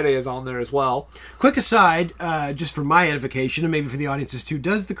Good Friday, is on there as well. Quick aside, just for my edification and maybe for the audiences too,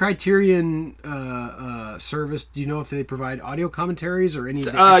 does the Criterion service? Do you know if they provide audio commentaries or any of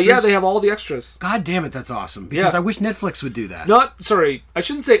the extras? Yeah, they have all the extras. God damn it, that's awesome! Because I wish Netflix would do that. I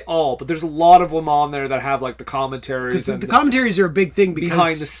shouldn't say all, but there's a lot of them on there that have like the commentaries. Because the commentaries are a big thing. Because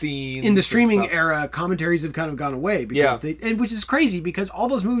behind the scenes in the streaming era, commentaries have kind of gone away. Because which is crazy because all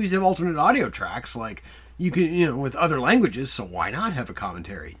those movies have alternate audio tracks. Like you can, with other languages. So why not have a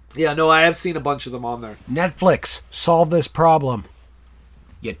commentary? Yeah, no, I have seen a bunch of them on there. Netflix, solve this problem.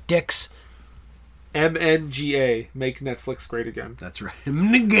 You dicks. MNGA, make Netflix great again. That's right.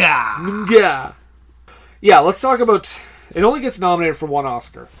 Mga. Yeah, let's talk about... It only gets nominated for one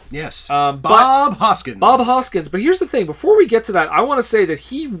Oscar. Yes. Bob Hoskins. Bob Hoskins. But here's the thing. Before we get to that, I want to say that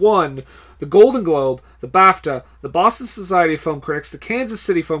he won the Golden Globe, the BAFTA, the Boston Society of Film Critics, the Kansas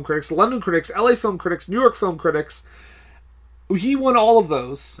City Film Critics, the London Critics, LA Film Critics, New York Film Critics. He won all of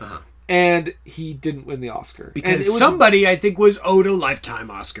those. And he didn't win the Oscar. Because somebody, I think, was owed a Lifetime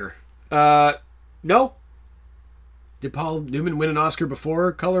Oscar. No. Did Paul Newman win an Oscar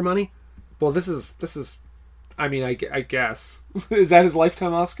before Color Money? Well, this is. I mean, I guess. Is that his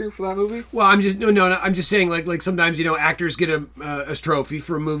Lifetime Oscar for that movie? Well, I'm just saying, like sometimes actors get a trophy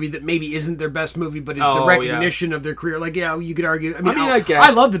for a movie that maybe isn't their best movie, but is the recognition of their career. Like, you could argue. I mean, I guess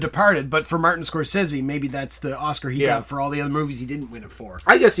I love The Departed, but for Martin Scorsese, maybe that's the Oscar he got for all the other movies he didn't win it for.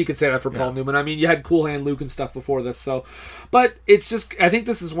 I guess you could say that for Paul Newman. I mean, you had Cool Hand Luke and stuff before this, but it's just. I think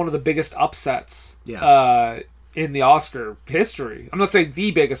this is one of the biggest upsets. In the Oscar history. I'm not saying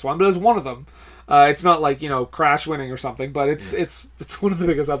the biggest one, but it's one of them. It's not like, Crash winning or something, but it's one of the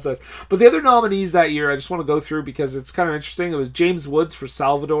biggest upsets. But the other nominees that year, I just want to go through because it's kind of interesting. It was James Woods for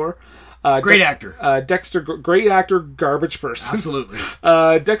Salvador. Great actor. Dexter, great actor, garbage person. Absolutely.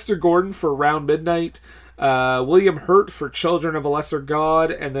 Dexter Gordon for Round Midnight. William Hurt for Children of a Lesser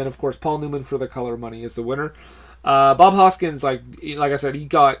God. And then, of course, Paul Newman for The Color Money is the winner. Bob Hoskins, like I said, he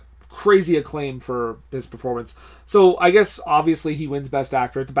got crazy acclaim for his performance. So I guess obviously he wins Best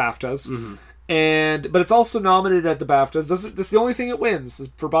Actor at the BAFTAs. But it's also nominated at the BAFTAs. This is the only thing it wins is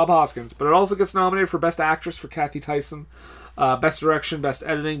for Bob Hoskins, but it also gets nominated for Best Actress for Kathy Tyson, Best Direction, Best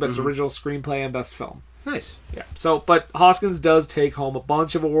Editing, Best Original Screenplay, and Best Film. Nice. Yeah. But Hoskins does take home a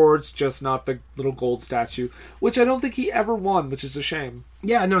bunch of awards, just not the little gold statue, which I don't think he ever won, which is a shame.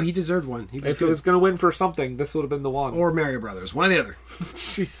 Yeah, no, he deserved one. If he was going to win for something, this would have been the one. Or Mario Brothers, one or the other.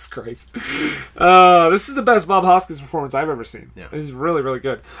 Jesus Christ. This is the best Bob Hoskins performance I've ever seen. Yeah. This is really, really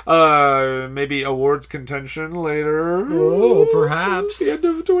good. Maybe awards contention later. Oh, perhaps. The end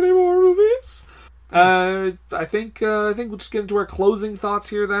of 20 more movies. I think we'll just get into our closing thoughts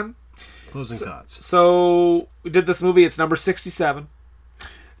here then. Closing thoughts. So we did this movie. It's number 67.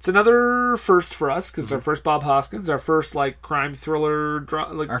 It's another first for us because our first Bob Hoskins, our first crime thriller,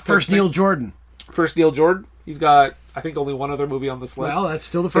 our first Neil Jordan. First Neil Jordan. He's got, I think, only one other movie on this list. Well, that's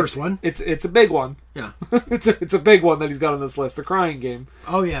still the first one. It's a big one. Yeah, it's a big one that he's got on this list. The Crying Game.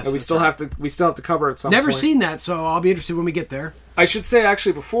 Oh yes, and we still have to cover it. Never seen that, so I'll be interested when we get there. I should say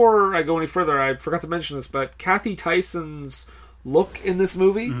actually before I go any further, I forgot to mention this, but Kathy Tyson's look in this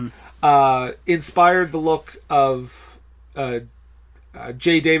movie. Inspired the look of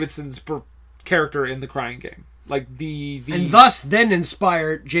Jay Davidson's character in The Crying Game, and thus then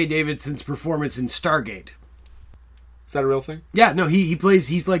inspired Jay Davidson's performance in Stargate. Is that a real thing? Yeah, no,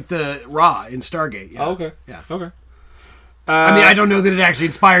 he's like the Ra in Stargate. Yeah. Oh, okay. Yeah. Okay. I mean, I don't know that it actually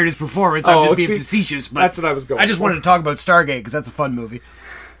inspired his performance. I'm just being facetious. But that's what I was going. I just wanted to talk about Stargate because that's a fun movie.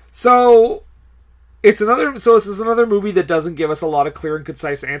 So this is another movie that doesn't give us a lot of clear and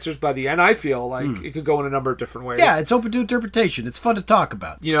concise answers by the end. I feel like it could go in a number of different ways. Yeah, it's open to interpretation. It's fun to talk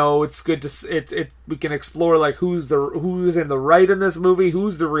about. It's good to we can explore who's in the right in this movie,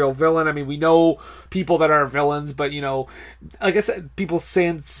 who's the real villain. I mean, we know people that are villains, but like I said, people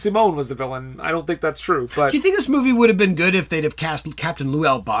saying Simone was the villain. I don't think that's true. But do you think this movie would have been good if they'd have cast Captain Lou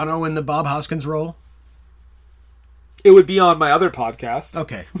Albano in the Bob Hoskins role? It would be on my other podcast.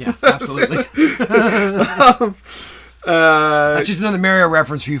 Okay, yeah, absolutely. That's just another Mario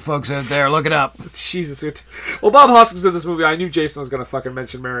reference for you folks out there. Look it up. Jesus. Well, Bob Hoskins in this movie, I knew Jason was going to fucking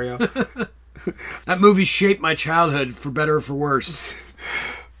mention Mario. That movie shaped my childhood, for better or for worse.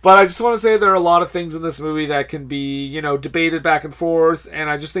 But I just want to say there are a lot of things in this movie that can be, debated back and forth, and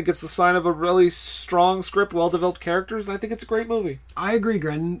I just think it's the sign of a really strong script, well-developed characters, and I think it's a great movie. I agree,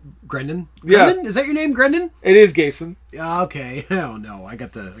 Grendon. Yeah. Is that your name, Grendon? It is Gason. Okay. Oh no, I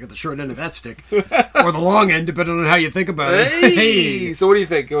got the short end of that stick, or the long end, depending on how you think about it. Hey! So what do you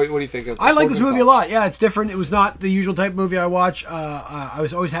think? What do you think of? I like this movie a lot. Yeah, it's different. It was not the usual type of movie I watch.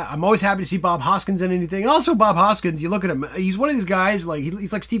 I'm always happy to see Bob Hoskins in anything, and also Bob Hoskins. You look at him; he's one of these guys like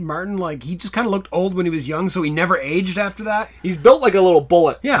he's like Steve Martin. Like he just kind of looked old when he was young, so he never aged after that. He's built like a little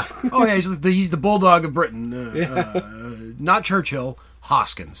bullet. Yeah. Oh yeah, he's the bulldog of Britain. Not Churchill.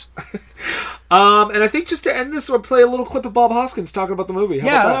 Hoskins. And I think just to end this, we'll play a little clip of Bob Hoskins talking about the movie. How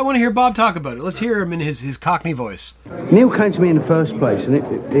about that? I want to hear Bob talk about it. Let's hear him in his Cockney voice. Neil came to me in the first place,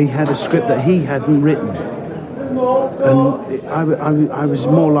 and he had a script that he hadn't written. And I was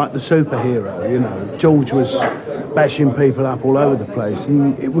more like the superhero, you know. George was bashing people up all over the place.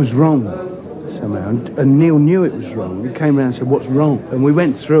 It was wrong somehow. And Neil knew it was wrong. He came around and said, "What's wrong?" And we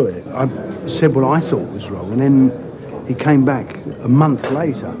went through it. I said what I thought was wrong. And then he came back a month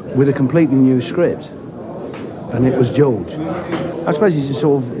later with a completely new script, and it was George. I suppose he's a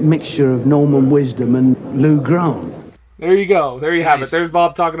sort of mixture of Norman Wisdom and Lou Grant. There you go. There you have it. There's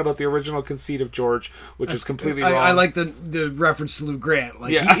Bob talking about the original conceit of George, which is completely wrong. I like the reference to Lou Grant.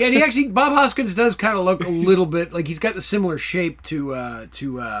 Like, yeah. He actually, Bob Hoskins does kind of look a little bit like he's got the similar shape to Ed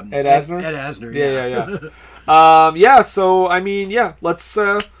Asner. Ed Asner. Yeah. Yeah. So I mean, yeah. Let's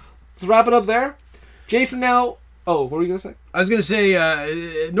wrap it up there. Jason, now. Oh, what were you going to say? I was going to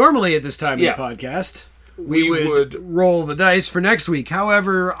say, normally at this time in the podcast, we would roll the dice for next week.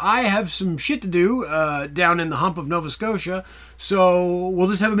 However, I have some shit to do down in the hump of Nova Scotia, so we'll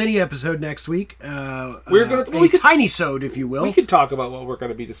just have a mini episode next week. We're going to tiny-sode, if you will. We could talk about what we're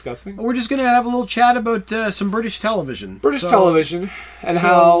going to be discussing. We're just going to have a little chat about some British television. And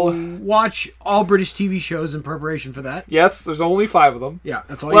how watch all British TV shows in preparation for that. Yes, there's only 5 of them. Yeah,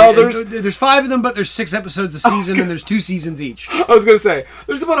 that's all. Well, there's 5 of them, but there's 6 episodes a season, and there's 2 seasons each. I was going to say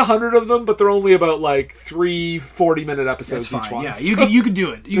there's about 100 of them, but they're only about like 3 40-minute episodes That's fine. each one. Yeah, you can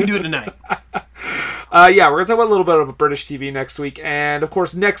do it. You can do it tonight. We're going to talk about a little bit about British TV next week, and of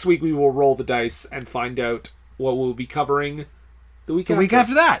course next week we will roll the dice and find out what we'll be covering the week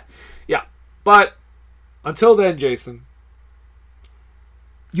after that. Yeah, but until then, Jason.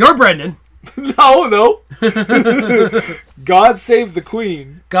 You're Brendan. No. God save the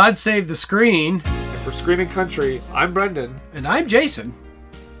Queen. God save the screen. And for Screen and Country, I'm Brendan. And I'm Jason.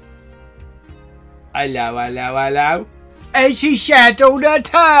 Hello. And she shadowed a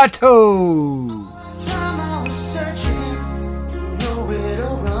turtle.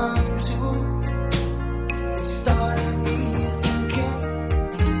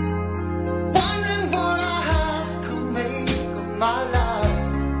 My life,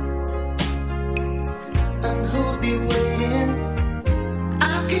 and who'd be waiting,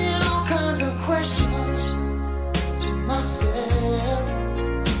 asking all kinds of questions to myself,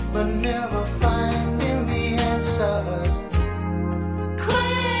 but never finding the answers.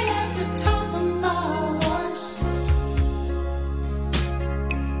 Quiet at the top of my voice,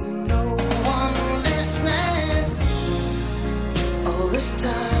 no one listening. All this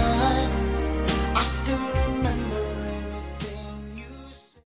time, I still remember.